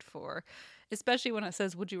perfect for? Especially when it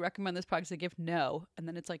says, would you recommend this product as a gift? No. And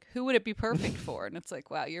then it's like, who would it be perfect for? And it's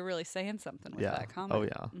like, wow, you're really saying something with that comment. Oh,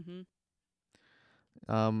 yeah.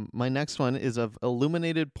 Mm-hmm. My next one is of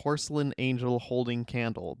Illuminated Porcelain Angel Holding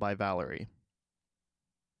Candle by Valerie.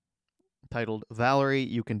 Titled, Valerie,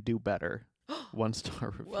 You Can Do Better. 1-star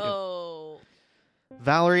review. Whoa.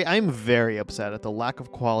 Valerie, I'm very upset at the lack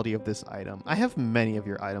of quality of this item. I have many of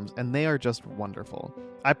your items, and they are just wonderful.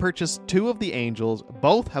 I purchased 2 of the angels.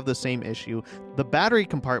 Both have the same issue. The battery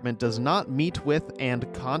compartment does not meet with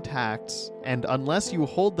and contacts, and unless you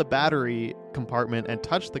hold the battery compartment and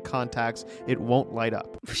touch the contacts, it won't light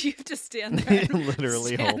up. You have to stand there.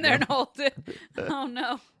 Literally stand there and hold it. Oh,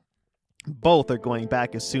 no. Both are going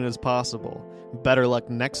back as soon as possible. Better luck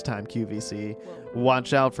next time, QVC.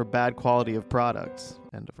 Watch out for bad quality of products.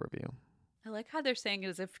 End of review. I like how they're saying it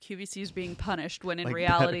as if QVC is being punished when in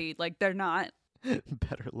reality, like they're not.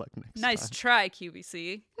 Better luck next time. Nice try,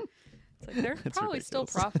 QVC. It's like they're probably ridiculous. still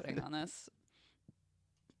profiting on this.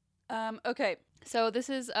 Okay, so this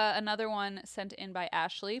is another one sent in by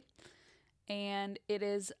Ashley. And it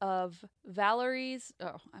is of Valerie's.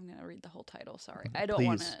 Oh, I'm going to read the whole title. Sorry. I don't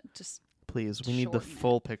want to just. Please, we need the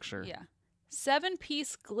full picture. Yeah.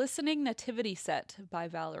 7-piece glistening nativity set by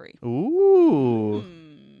Valerie. Ooh.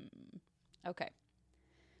 Okay.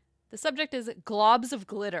 The subject is Globs of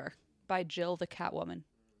Glitter by Jill the Catwoman.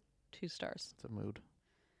 2 stars. It's a mood.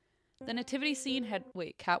 The nativity scene had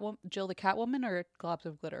Jill the Catwoman or globs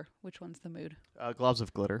of glitter? Which one's the mood? Globs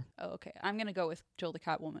of glitter. Oh, okay. I'm gonna go with Jill the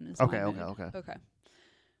Catwoman. Okay.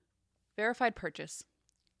 Verified purchase.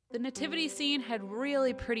 The nativity scene had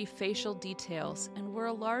really pretty facial details and were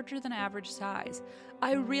a larger than average size.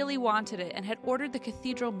 I really wanted it and had ordered the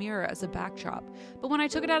cathedral mirror as a backdrop. But when I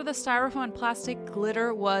took it out of the styrofoam plastic,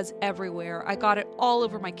 glitter was everywhere. I got it all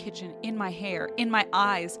over my kitchen, in my hair, in my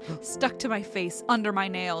eyes, stuck to my face, under my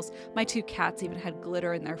nails. My 2 cats even had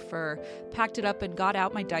glitter in their fur. Packed it up and got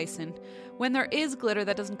out my Dyson. When there is glitter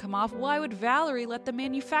that doesn't come off, why would Valerie let the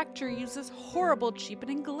manufacturer use this horrible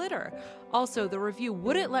cheapening glitter? Also, the review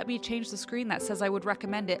wouldn't let me change the screen that says I would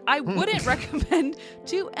recommend it. I wouldn't recommend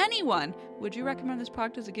to anyone. Would you recommend this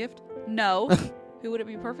product as a gift? No. Who would it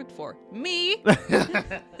be perfect for? Me.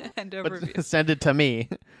 End of review. Send it to me.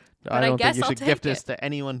 I don't think you should gift this it to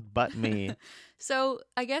anyone but me. So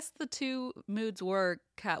I guess the 2 moods were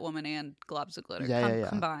Catwoman and globs of glitter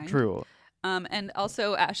combined. True. And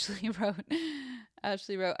also Ashley wrote,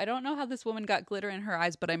 I don't know how this woman got glitter in her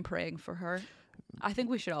eyes, but I'm praying for her. I think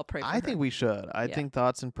we should all pray for her. I think we should. I think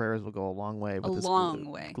thoughts and prayers will go a long way with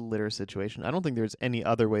this glitter situation. I don't think there's any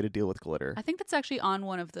other way to deal with glitter. I think that's actually on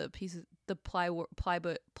one of the pieces, the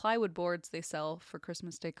plywood boards they sell for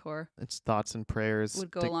Christmas decor. It's thoughts and prayers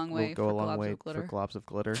would go a long way for globs of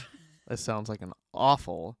glitter. It sounds like an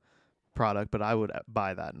awful product, but I would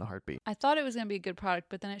buy that in a heartbeat. I thought it was going to be a good product,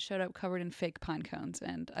 but then it showed up covered in fake pine cones,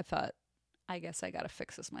 and I thought, I guess I got to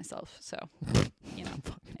fix this myself. So,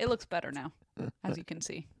 it looks better now, as you can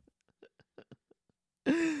see.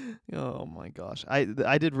 Oh my gosh.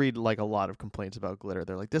 I did read like a lot of complaints about glitter.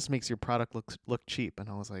 They're like, this makes your product look cheap. And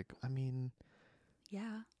I was like, I mean,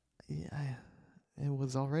 yeah, it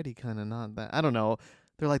was already kind of not that. I don't know.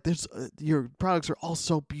 They're like, your products are all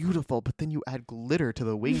so beautiful, but then you add glitter to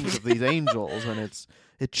the wings of these angels, and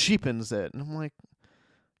it cheapens it. And I'm like,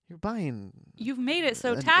 you've made it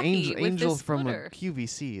so tacky with angel this from glitter. A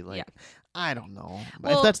QVC. Like, I don't know.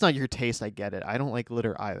 Well, if that's not your taste, I get it. I don't like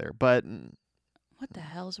glitter either. But what the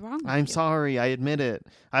hell's wrong with I'm you? sorry. I admit it.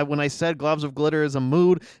 When I said globs of glitter is a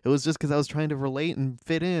mood, it was just because I was trying to relate and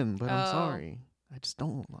fit in. But I'm sorry. I just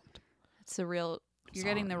don't want it. It's the real. You're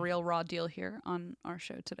getting the real raw deal here on our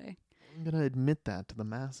show today. I'm going to admit that to the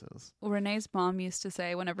masses. Renee's mom used to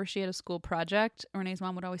say whenever she had a school project, Renee's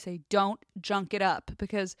mom would always say, don't junk it up,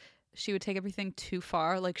 because she would take everything too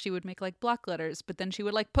far. Like, she would make like block letters, but then she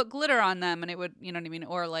would like put glitter on them, and it would, you know what I mean?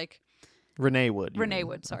 Or like Renee would.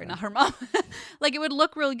 Sorry, not her mom. Like, it would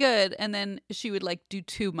look really good, and then she would like do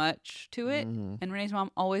too much to it. Mm-hmm. And Renee's mom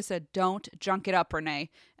always said, don't junk it up,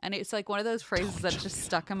 Renee. And it's like one of those phrases that just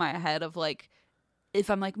stuck in my head of like, if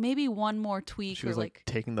I'm like, maybe one more tweak. She was like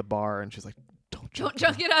taking the bar, and she's like, don't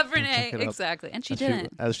junk it up, Renee. Exactly. And she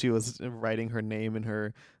didn't. As she was writing her name in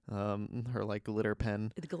her like glitter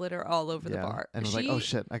pen. The glitter all over the bar. And I was like, oh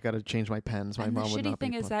shit, I got to change my pens. My mom would not. The shitty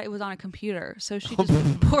thing is that it was on a computer, so she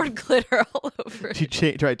just poured glitter all over it. She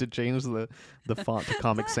tried to change the font to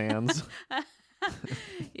Comic Sans.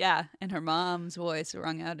 Yeah, and her mom's voice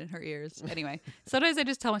rung out in her ears. Anyway, sometimes I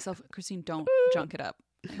just tell myself, Christine, don't junk it up.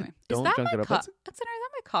 Anyway, don't junk it up. Is that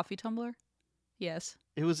my coffee tumbler? Yes.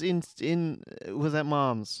 It was it was at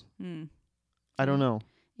Mom's. I don't know.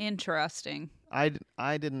 Interesting. I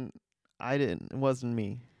didn't. It wasn't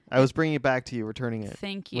me. I was bringing it back to you, returning it.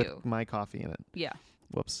 Thank you. With my coffee in it. Yeah.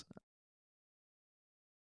 Whoops.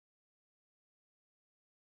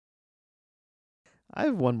 I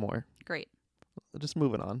have one more. Great. Just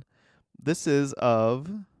moving on. This is of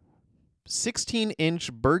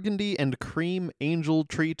 16-inch burgundy and cream angel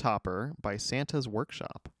tree topper by Santa's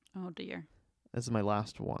Workshop. Oh, dear. This is my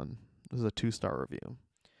last one. This is a 2-star review.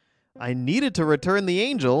 I needed to return the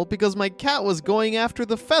angel because my cat was going after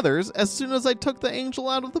the feathers as soon as I took the angel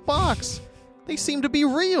out of the box. They seem to be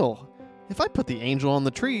real. If I put the angel on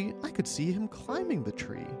the tree, I could see him climbing the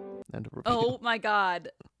tree. End of review. Oh my god.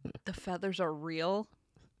 The feathers are real?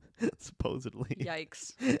 Supposedly.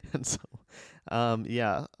 Yikes. And so,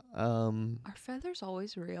 yeah. Are feathers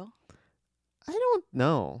always real? I don't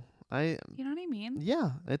know. You know what I mean?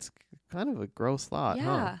 Yeah, it's kind of a gross thought. Yeah.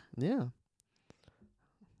 Huh? Yeah.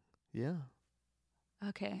 Yeah.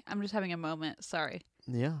 Okay, I'm just having a moment. Sorry.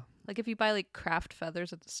 Yeah. Like if you buy like craft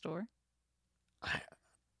feathers at the store,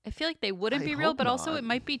 I feel like they wouldn't be real, but also it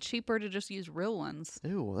might be cheaper to just use real ones.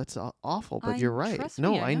 Ew, that's awful. But you're right.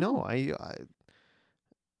 I know.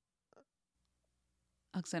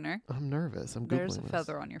 Alexander, I'm nervous. I'm Googling There's a this.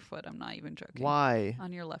 feather on your foot. I'm not even joking. Why?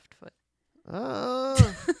 On your left foot.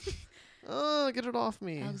 Get it off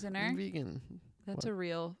me. Alexander? I'm vegan. That's a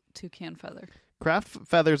real toucan feather. Craft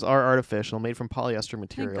feathers are artificial, made from polyester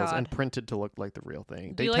materials God. and printed to look like the real thing.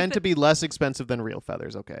 Do They you like tend the- to be less expensive than real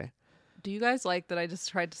feathers, okay? Do you guys like that I just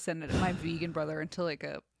tried to send it my vegan brother into like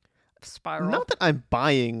a spiral? Not that I'm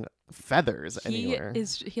buying feathers he anywhere.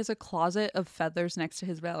 has a closet of feathers next to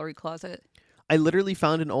his Valerie closet. I literally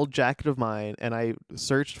found an old jacket of mine and I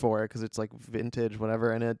searched for it because it's like vintage,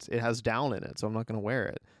 whatever, and it has down in it, so I'm not going to wear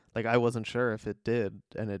it. Like, I wasn't sure if it did,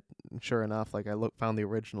 and it, sure enough, like, found the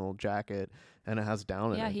original jacket, and it has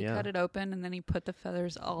down in it. He cut it open and then he put the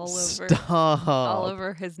feathers all over Stop. all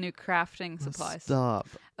over his new crafting supplies. Stop.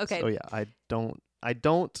 Okay. So yeah, I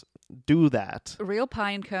don't do that. Real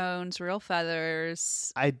pine cones, real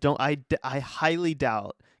feathers. I highly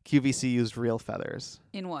doubt QVC used real feathers.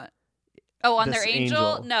 In what? Oh, on This their angel?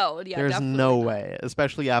 angel. No, yeah, There's definitely no not. way,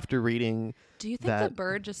 especially after reading. Do you think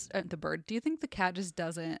that- do you think the cat just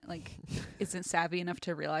doesn't, like, isn't savvy enough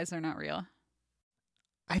to realize they're not real?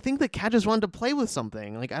 I think the cat just wanted to play with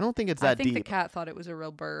something. Like, I don't think it's that I think deep. the cat thought it was a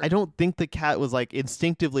real bird. I don't think the cat was like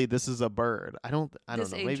instinctively, this is a bird. I don't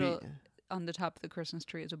This know. angel Maybe on the top of the Christmas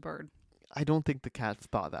tree is a bird. I don't think the cat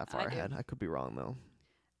thought that far I do. ahead. I could be wrong though.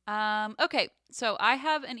 Okay, so I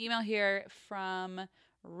have an email here from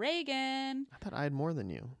Reagan. I thought I had more than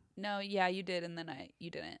you. No, yeah, you did, and then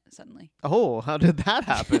you didn't suddenly. Oh, how did that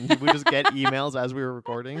happen? Did we just get emails as we were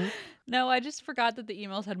recording? No, I just forgot that the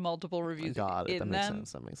emails had multiple reviews Got it. in That makes them.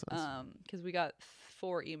 sense. That makes sense. Because we got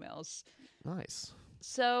 4 emails. Nice.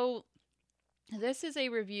 So this is a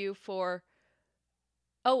review for.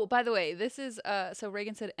 Oh, by the way, this is so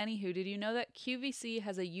Reagan said, anywho, did you know that QVC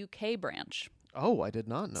has a UK branch? Oh, I did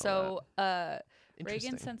not know So that. Reagan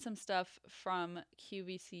Interesting. sent some stuff from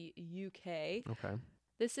QVC UK. Okay.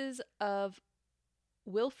 This is of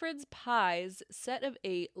Wilfred's Pies, set of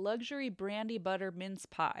 8 luxury brandy butter mince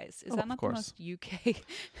pies. Is Oh, that of not course. the most UK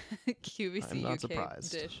QVC I'm not UK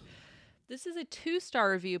surprised. dish? This is a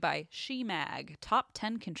 2-star review by SheMag, top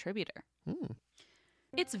 10 contributor. Hmm.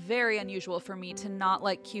 It's very unusual for me to not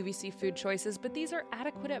like QVC food choices, but these are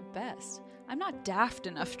adequate at best. I'm not daft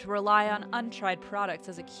enough to rely on untried products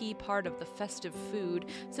as a key part of the festive food,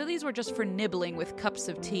 so these were just for nibbling with cups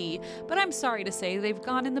of tea, but I'm sorry to say they've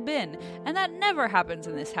gone in the bin, and that never happens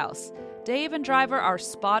in this house. Dave and Driver are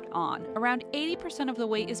spot on. Around 80% of the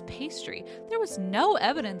weight is pastry. There was no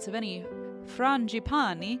evidence of any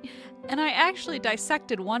frangipani, and I actually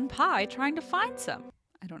dissected one pie trying to find some.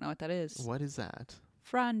 I don't know what that is. What is that?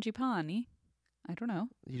 Frangipani. I don't know.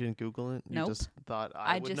 You didn't Google it? Nope. You just thought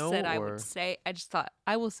I would just know, said I or would say. I just thought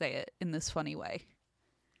I will say it in this funny way.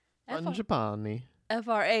 Frangipani.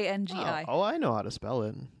 Frangi. Oh, I know how to spell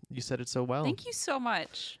it. You said it so well. Thank you so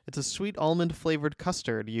much. It's a sweet almond flavored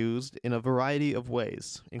custard used in a variety of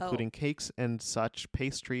ways, including cakes and such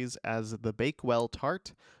pastries as the Bakewell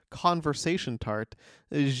tart, Conversation tart,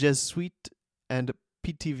 Jesuite, and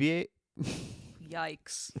Pithiviers.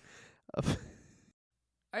 Yikes.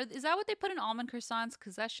 Is that what they put in almond croissants?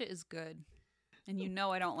 Because that shit is good. And you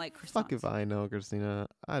know I don't like croissants. Fuck if I know, Christina.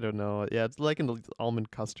 I don't know. Yeah, it's like an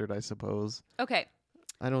almond custard, I suppose. Okay.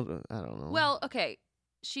 I don't know. Well, okay.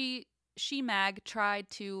 SheMag tried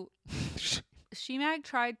to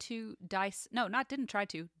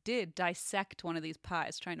did dissect one of these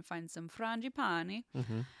pies trying to find some frangipani.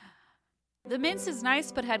 Mhm. The mince is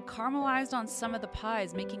nice but had caramelized on some of the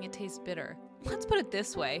pies, making it taste bitter. Let's put it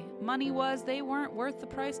this way. Money was they weren't worth the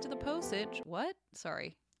price to the postage. What?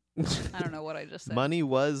 Sorry. I don't know what I just said. Money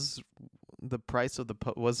was the price of the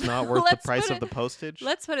was not worth the Let's price put of the postage.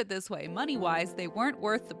 Let's put it this way. Money-wise, they weren't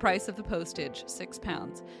worth the price of the postage,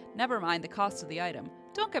 £6. Never mind the cost of the item.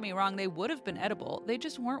 Don't get me wrong, they would have been edible. They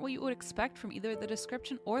just weren't what you would expect from either the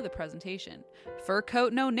description or the presentation. Fur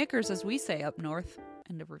coat, no knickers, as we say up north.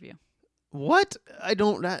 End of review. What? I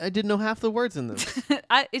didn't know half the words in this.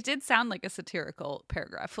 It did sound like a satirical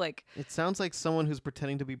paragraph. Like, It sounds like someone who's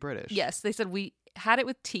pretending to be British. yes, they said we had it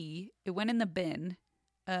with tea. It went in the bin.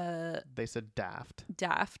 They said daft.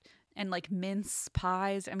 Daft. And like mince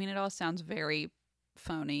pies. I mean, it all sounds very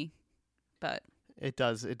phony, but It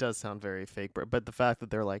does sound very fake, but the fact that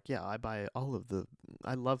they're like, yeah, I love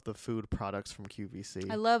the food products from QVC.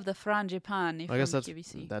 I love the frangipani from I guess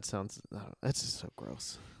QVC. that sounds that's just so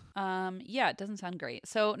gross. Yeah, it doesn't sound great.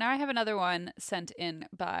 So now I have another one sent in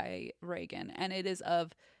by Reagan, and it is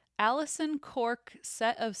of Alison Cork,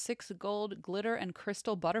 set of 6 gold glitter and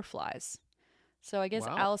crystal butterflies. So I guess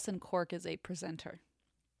Wow. Alison Cork is a presenter.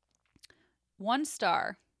 1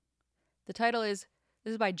 star. The title is,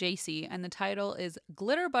 this is by JC, and the title is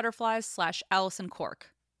Glitter Butterflies / Alison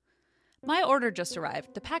Cork. My order just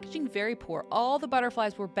arrived. The packaging very poor. All the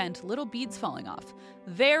butterflies were bent, little beads falling off.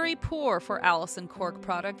 Very poor for Allison Cork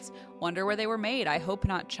products. Wonder where they were made. I hope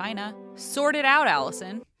not China. Sort it out,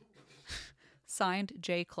 Allison. Signed,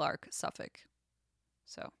 J. Clark, Suffolk.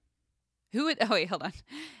 So, who would... Oh, wait, hold on.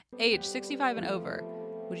 Age, 65 and over.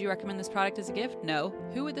 Would you recommend this product as a gift? No.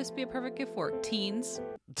 Who would this be a perfect gift for? Teens.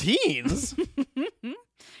 Teens?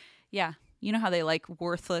 Yeah. You know how they like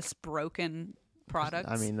worthless, broken products?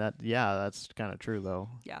 I mean, that's kind of true, though.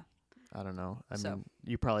 Yeah. I don't know. I mean,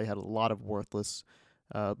 you probably had a lot of worthless,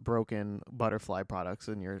 broken butterfly products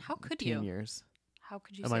in your teen years. How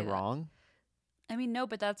could you Am say I that? wrong? I mean, no,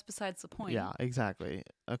 but that's besides the point. Yeah, exactly.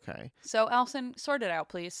 Okay. So, Allison, sort it out,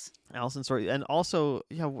 please. Allison, sorry. And also,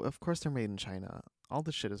 yeah, of course they're made in China. All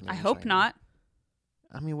this shit is made in China. I hope not.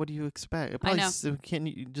 I mean, what do you expect? It I probably know. Can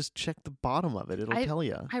you just check the bottom of it? It'll tell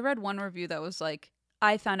you. I read one review that was like,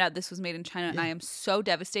 I found out this was made in China and I am so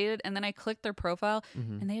devastated. And then I clicked their profile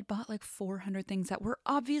and they had bought like 400 things that were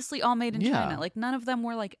obviously all made in China. Like none of them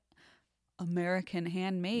were like American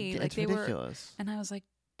handmade. Like It's they ridiculous. And I was like,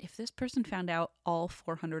 if this person found out all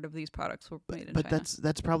 400 of these products were made in But China.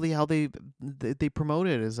 that's probably how they promote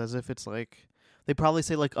it, is as if it's like they probably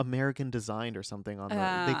say like American designed or something on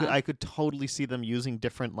I could totally see them using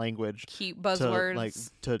different language, cute buzzwords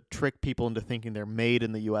to trick people into thinking they're made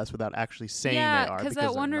in the U.S. without actually saying they are. Because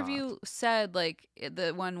that one review said, like,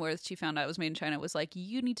 the one where she found out it was made in China was like,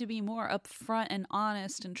 you need to be more upfront and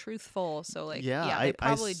honest and truthful. So, like, they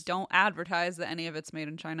probably don't advertise that any of it's made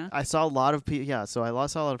in China. I saw a lot of people, saw a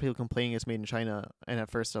lot of people complaining it's made in China, and at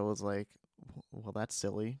first I was like, well, that's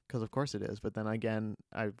silly, because of course it is. But then again,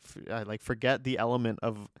 I like forget the element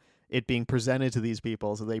of it being presented to these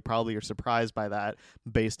people, so they probably are surprised by that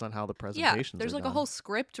based on how the presentations there's are like done. a whole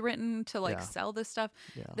script written to like sell this stuff.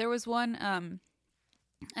 Yeah. There was one,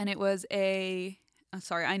 and it was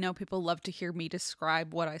sorry, I know people love to hear me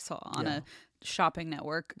describe what I saw on a shopping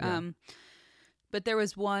network. But there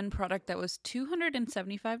was one product that was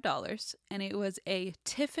 $275, and it was a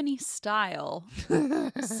Tiffany style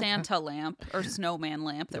Santa lamp or snowman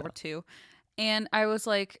lamp. There were two. And I was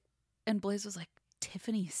like, and Blaze was like,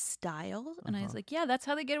 Tiffany style? And I was like, yeah, that's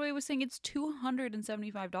how they get away with saying it's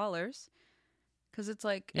 $275. Because it's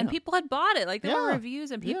like, and people had bought it. Like there were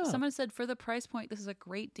reviews, and someone said for the price point, this is a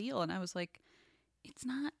great deal. And I was like, it's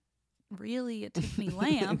not really a Tiffany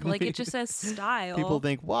lamp. Like it just says style. People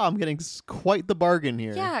think, wow, I'm getting quite the bargain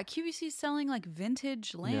here. Yeah, QVC's selling like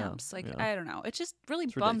vintage lamps. I don't know. It just really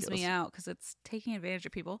bums me out because it's taking advantage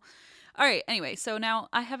of people. All right, anyway, so now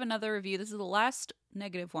I have another review. This is the last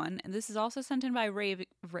negative one, and this is also sent in by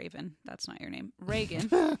Raven. That's not your name.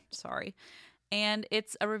 Reagan. Sorry. And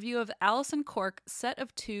it's a review of Allison Cork set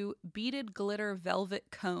of 2 beaded glitter velvet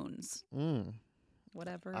cones.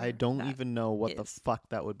 Whatever. I don't even know what the fuck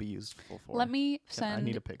that would be useful for. Let me send I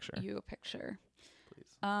need a picture. you a picture.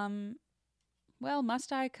 Please. Well,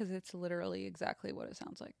 must I? Because it's literally exactly what it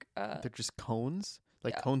sounds like. They're just cones?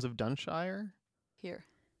 Like cones of Dunshire? Here.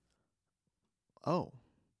 Oh.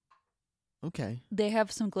 Okay. They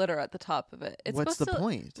have some glitter at the top of it. It's What's the supposed to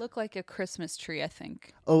point? look like a Christmas tree, I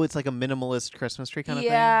think. Oh, it's like a minimalist Christmas tree kind of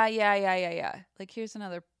thing? Yeah. Like, here's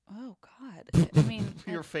another... Oh, God. I mean...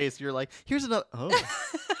 Your face, you're like, here's another... Oh.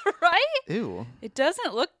 Right? Ew. It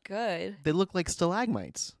doesn't look good. They look like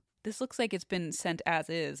stalagmites. This looks like it's been sent as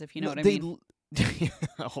is, if you know what I mean.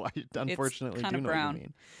 Oh, I unfortunately do know brown. what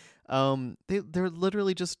you mean. They're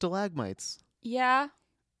literally just stalagmites. Yeah.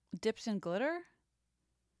 Dipped in glitter?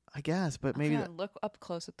 I guess, but maybe... Look up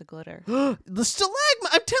close at the glitter. The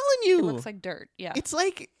stalagmite! I'm telling you! It looks like dirt, yeah. It's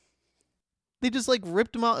like... They just like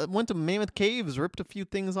ripped them out, went to Mammoth Caves, ripped a few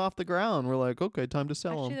things off the ground. We're like, okay, time to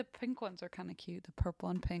sell them. Actually, the pink ones are kind of cute. The purple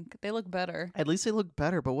and pink. They look better. At least they look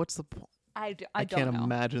better, but what's the point? I can't don't know.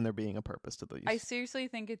 imagine there being a purpose to these. I seriously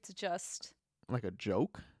think it's just... Like a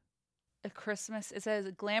joke? A Christmas... It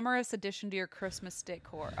says, glamorous addition to your Christmas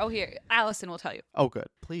decor. Oh, here. Allison will tell you. Oh, good.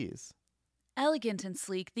 Please. Elegant and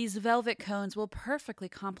sleek, these velvet cones will perfectly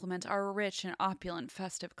complement our rich and opulent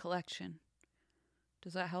festive collection.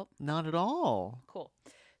 Does that help? Not at all. Cool.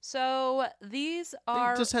 So these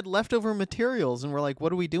are... They just had leftover materials and we're like, what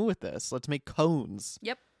do we do with this? Let's make cones.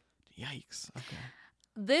 Yep. Yikes. Okay.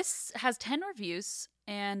 This has 10 reviews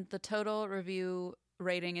and the total review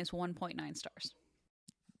rating is 1.9 stars.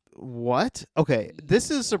 What? Okay. This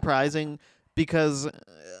is surprising because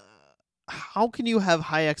how can you have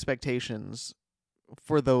high expectations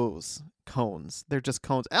for those cones? They're just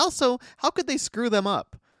cones. Also, how could they screw them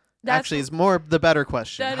up? Actually, it's more the better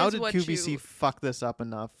question. How did QVC fuck this up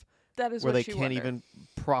enough that is where what they you can't wonder. even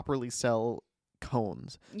properly sell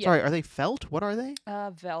cones. Yeah. Sorry, are they felt? What are they?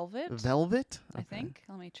 Velvet. Velvet? I Okay. think.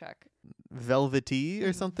 Let me check. Velvety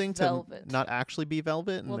or something Velvet. to not actually be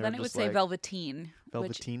velvet. And Well, they're then it would just say like, velveteen. Which,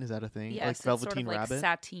 Velveteen, is that a thing? yes, Like it's velveteen sort of rabbit? like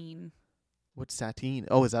sateen. What's sateen?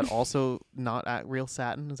 Oh, is that also not real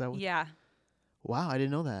satin? Is that what? Yeah. Wow, I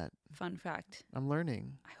didn't know that. Fun fact. I'm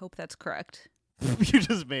learning. I hope that's correct. You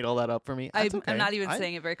just made all that up for me. That's okay. I'm not even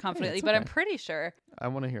saying it very confidently, it's but I'm okay. pretty sure. I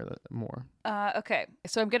want to hear that more. Okay,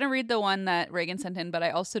 so I'm gonna read the one that Reagan sent in, but I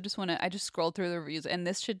also just want to. I just scrolled through the reviews, and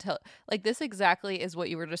this should tell. Like, this exactly is what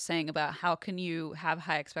you were just saying about how can you have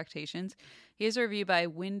high expectations. Here's a review by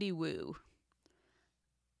Windy Woo.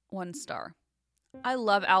 1 star. I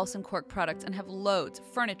love Allison Cork products and have loads,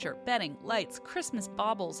 furniture, bedding, lights, Christmas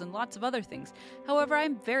baubles, and lots of other things. However,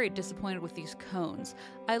 I'm very disappointed with these cones.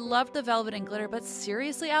 I loved the velvet and glitter, but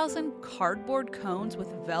seriously, Allison, cardboard cones with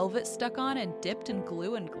velvet stuck on and dipped in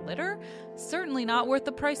glue and glitter? Certainly not worth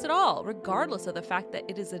the price at all, regardless of the fact that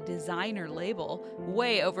it is a designer label.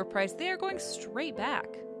 Way overpriced. They are going straight back.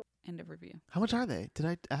 End of review. How much are they?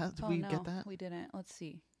 Did we no, get that? We didn't. Let's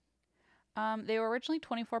see. They were originally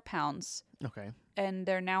 £24. Okay. And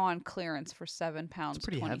they're now on clearance for £7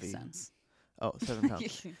 pretty 20 heavy. cents. Oh,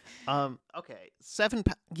 £7. Okay.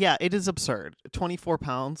 £7. Yeah, it is absurd.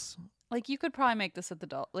 £24. Like, you could probably make this at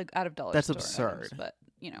the out of dollar That's store absurd. items, but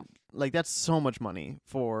you know, Like, that's so much money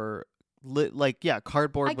for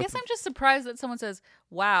cardboard. I guess I'm just surprised that someone says,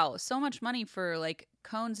 "Wow, so much money for like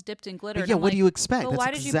cones dipped in glitter." But And yeah, I'm what like, do you expect? But That's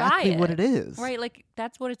why did you buy exactly it? what it is. Right? Like,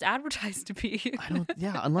 that's what it's advertised to be. I don't.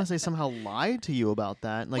 Yeah, unless they somehow lied to you about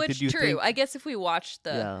that. Like, Which did you true? think? I guess if we watched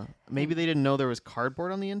the Yeah, maybe they didn't know there was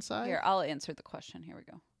cardboard on the inside. here, I'll answer the question. Here we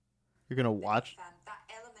go. You're gonna watch. That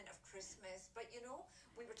element of Christmas. But you know,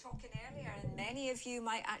 we were talking earlier, and many of you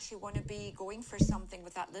might actually want to be going for something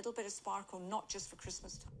with that little bit of sparkle, not just for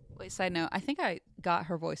Christmas time. Wait, side note. I think I got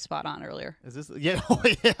her voice spot on earlier Is this? Yeah. Oh,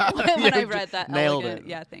 yeah. when I You read that. Nailed elegant. it.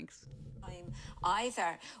 Yeah, thanks.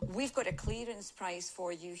 Either. We've got a clearance price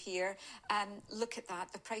for you here. Look at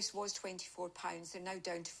that. The price was £24. They're now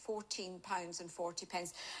down to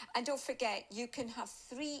 £14.40. And don't forget, you can have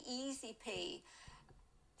 3 easy pay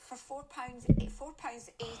for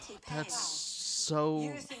 £4.80. That's so.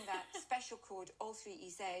 Using that special code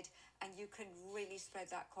all3EZ, and you can really spread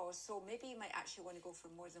that cost. So maybe you might actually want to go for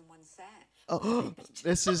more than one set. Oh,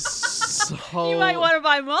 this is so. You might want to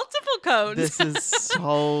buy multiple codes. This is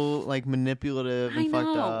so like manipulative and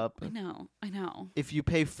fucked up. I know. If you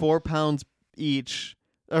pay £4 each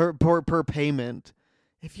or per payment,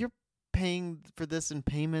 if you're paying for this in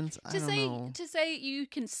payments, I don't know. To say you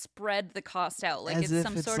can spread the cost out like As it's if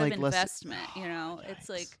some it's sort like of less- investment, you know? It's Yikes.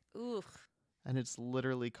 like, ooh. And it's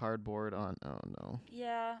literally cardboard on. Oh no.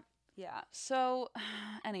 Yeah. So,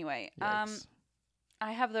 anyway, Yikes.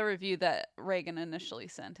 I have the review that Reagan initially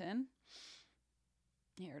sent in.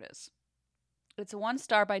 Here it is. It's a 1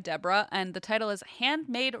 star by Deborah, and the title is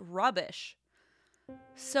Handmade Rubbish.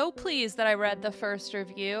 So pleased that I read the first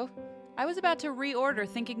review. I was about to reorder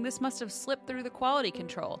thinking this must have slipped through the quality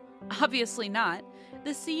control. Obviously not.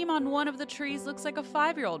 The seam on one of the trees looks like a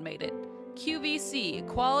 5-year-old made it. QVC,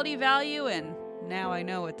 quality value, and now I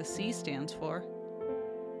know what the C stands for.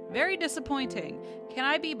 Very disappointing. Can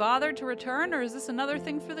I be bothered to return, or is this another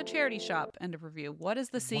thing for the charity shop? End of review. What is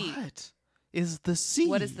the C? What is the C?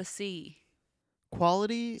 What is the C?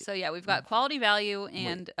 Quality? So yeah, we've got quality value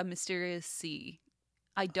and a mysterious C.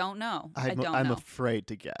 I don't know. I don't I'm know. afraid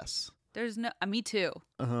to guess. There's no. Me too.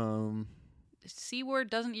 Um. C word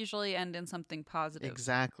doesn't usually end in something positive.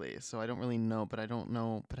 Exactly. So I don't really know, but I don't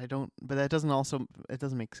know, but I don't. But that doesn't also. It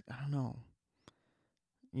doesn't make. I don't know.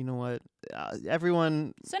 You know what?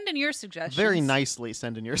 Everyone. Send in your suggestions. Very nicely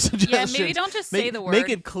send in your suggestions. Yeah, maybe don't just say the word. Make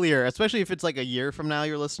it clear, especially if it's like a year from now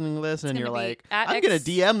you're listening to this and you're gonna be like, at I'm going to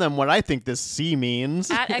DM them what I think this C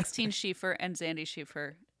means. At Xteen Schiefer and Zandy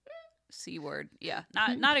Schiefer. C word. Yeah.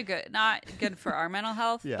 Not good for our mental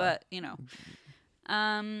health, Yeah. but you know.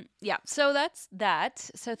 Yeah, so that's that.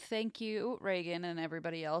 So thank you, Reagan, and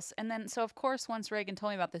everybody else. And then, so of course, once Reagan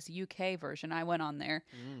told me about this UK version, I went on there.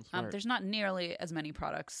 Smart. There's not nearly as many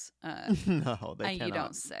products. No, they cannot. You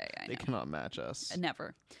don't say. I They know. cannot match us.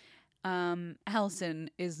 Never. Allison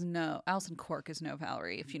Cork is no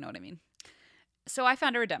Valerie, if you know what I mean. So I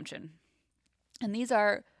found a redemption. And these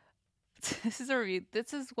are, this is a review.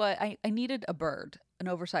 This is what, I needed a bird, an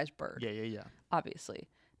oversized bird. Yeah. Obviously.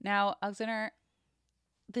 Now, Alexander,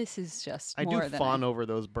 this is just I more do than fawn over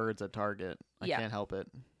those birds at Target. I Yeah. can't help it.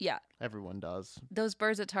 Yeah. Everyone does. Those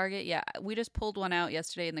birds at Target, yeah. We just pulled one out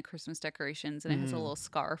yesterday in the Christmas decorations, and it has a little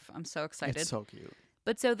scarf. I'm so excited. It's so cute.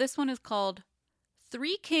 But so this one is called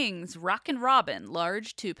Three Kings Rockin' Robin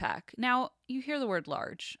Large 2-pack. Now, you hear the word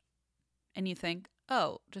large. and you think,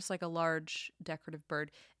 oh, just like a large decorative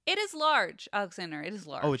bird. It is large, Alexander. It is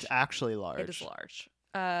large. Oh, it's actually large. It is large.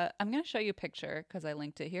 I'm going to show you a picture because I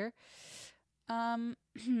linked it here. Oh,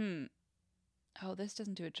 this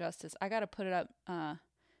doesn't do it justice. I got to put it up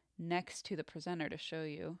next to the presenter to show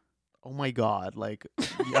you. Oh my God. Like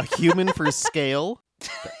a human for scale?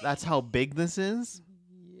 That's how big this is?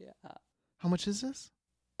 Yeah. How much is this?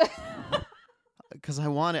 Because I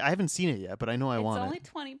want it. I haven't seen it yet, but I know I want it. It's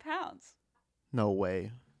only 20 pounds. No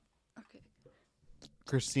way. Okay.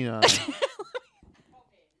 Christina.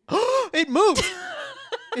 It moves!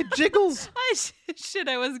 It jiggles!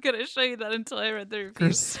 I was going to show you that until I read the review.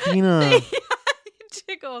 Christina. Yeah, it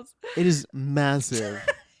jiggles. It is massive.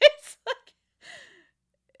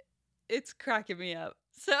 It's cracking me up.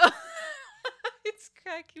 So, it's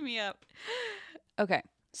cracking me up. Okay,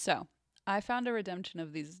 so I found a redemption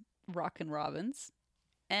of these Rockin' Robins.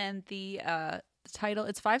 And the title,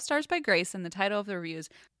 it's 5 stars by Grace, and the title of the review is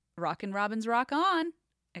Rockin' Robins Rock On!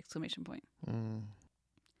 Exclamation point.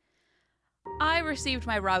 I received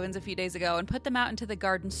my robins a few days ago and put them out into the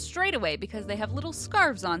garden straight away because they have little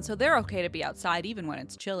scarves on, so they're okay to be outside even when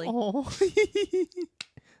it's chilly. Oh.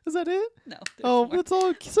 Is that it? No. Oh, that's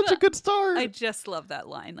all such a good start. I just love that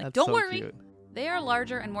line. Like, That's don't so worry. cute. They are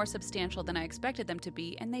larger and more substantial than I expected them to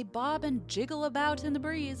be, and they bob and jiggle about in the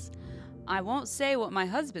breeze. I won't say what my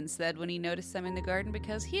husband said when he noticed them in the garden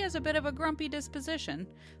because he has a bit of a grumpy disposition,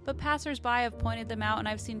 but passers-by have pointed them out and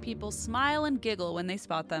I've seen people smile and giggle when they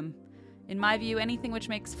spot them. In my view, anything which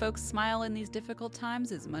makes folks smile in these difficult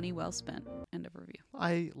times is money well spent. End of review.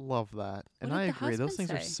 I love that. And did I the agree. Those husband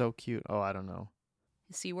things are say? so cute. Oh, I don't know.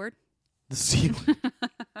 C word? The C word.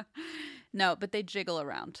 No, but they jiggle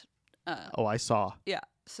around. Oh, I saw. Yeah,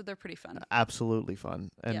 so they're pretty fun. Absolutely fun.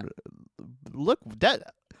 And look,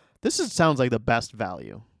 this sounds like the best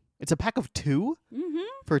value. It's a pack of 2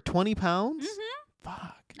 for 20 pounds?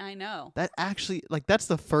 Fuck. I know. That actually, like, that's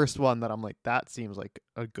the first one that I'm like, that seems like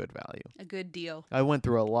a good value. A good deal. I went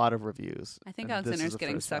through a lot of reviews. I think and this Alexander's is the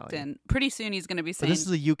getting first sucked value. in. Pretty soon he's going to be But saying... this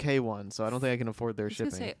is a UK one, so I don't think I can afford their I was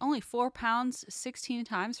gonna shipping. say, only £4 16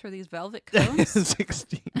 times for these velvet cones?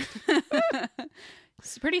 16.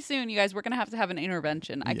 So pretty soon, you guys, we're going to have an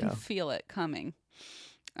intervention. I can feel it coming.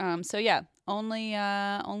 So yeah, only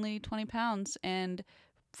 20 pounds and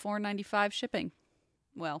 $4.95 shipping.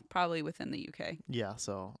 Well, probably within the UK. Yeah,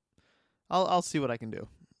 so I'll see what I can do.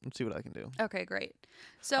 Let's see what I can do. Okay, great.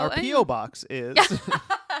 So Our P.O. box is...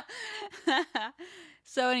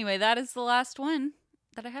 So anyway, that is the last one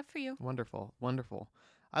that I have for you. Wonderful, wonderful.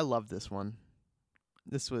 I love this one.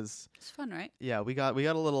 This was... It's fun, right? Yeah, we got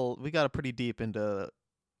pretty deep into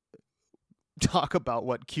talk about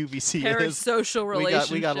what QVC is. Parasocial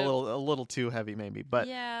relationship. We got a little too heavy maybe, but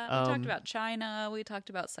yeah, we talked about China. We talked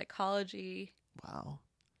about psychology. Wow.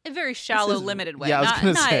 A very shallow, limited way. Yeah, I was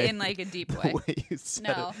gonna not say, in like a deep the way. way you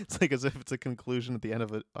said No. it, it's like as if it's a conclusion at the end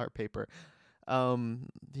of an art paper.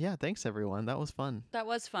 Yeah, thanks everyone. That was fun. That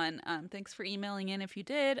was fun. Thanks for emailing in if you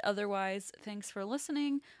did. Otherwise, thanks for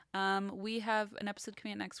listening. We have an episode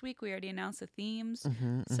coming out next week. We already announced the themes.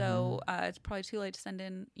 So it's probably too late to send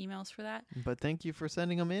in emails for that. But thank you for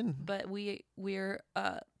sending them in. But we're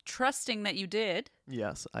trusting that you did.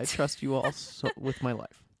 Yes, I trust you all with my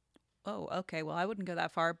life. Oh, okay. Well, I wouldn't go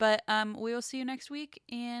that far. But we will see you next week.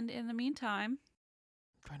 And in the meantime...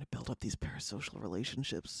 I'm trying to build up these parasocial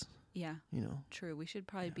relationships. Yeah. You know. True. We should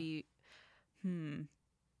probably be...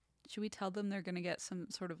 Should we tell them they're going to get some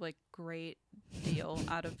sort of like great deal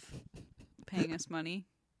out of paying us money?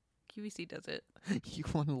 QVC does it. You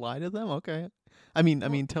want to lie to them? Okay. I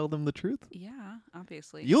mean, tell them the truth. Yeah,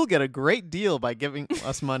 obviously. You'll get a great deal by giving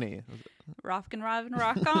us money. Rock and Robin,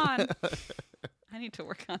 rock on. I need to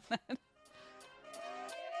work on that.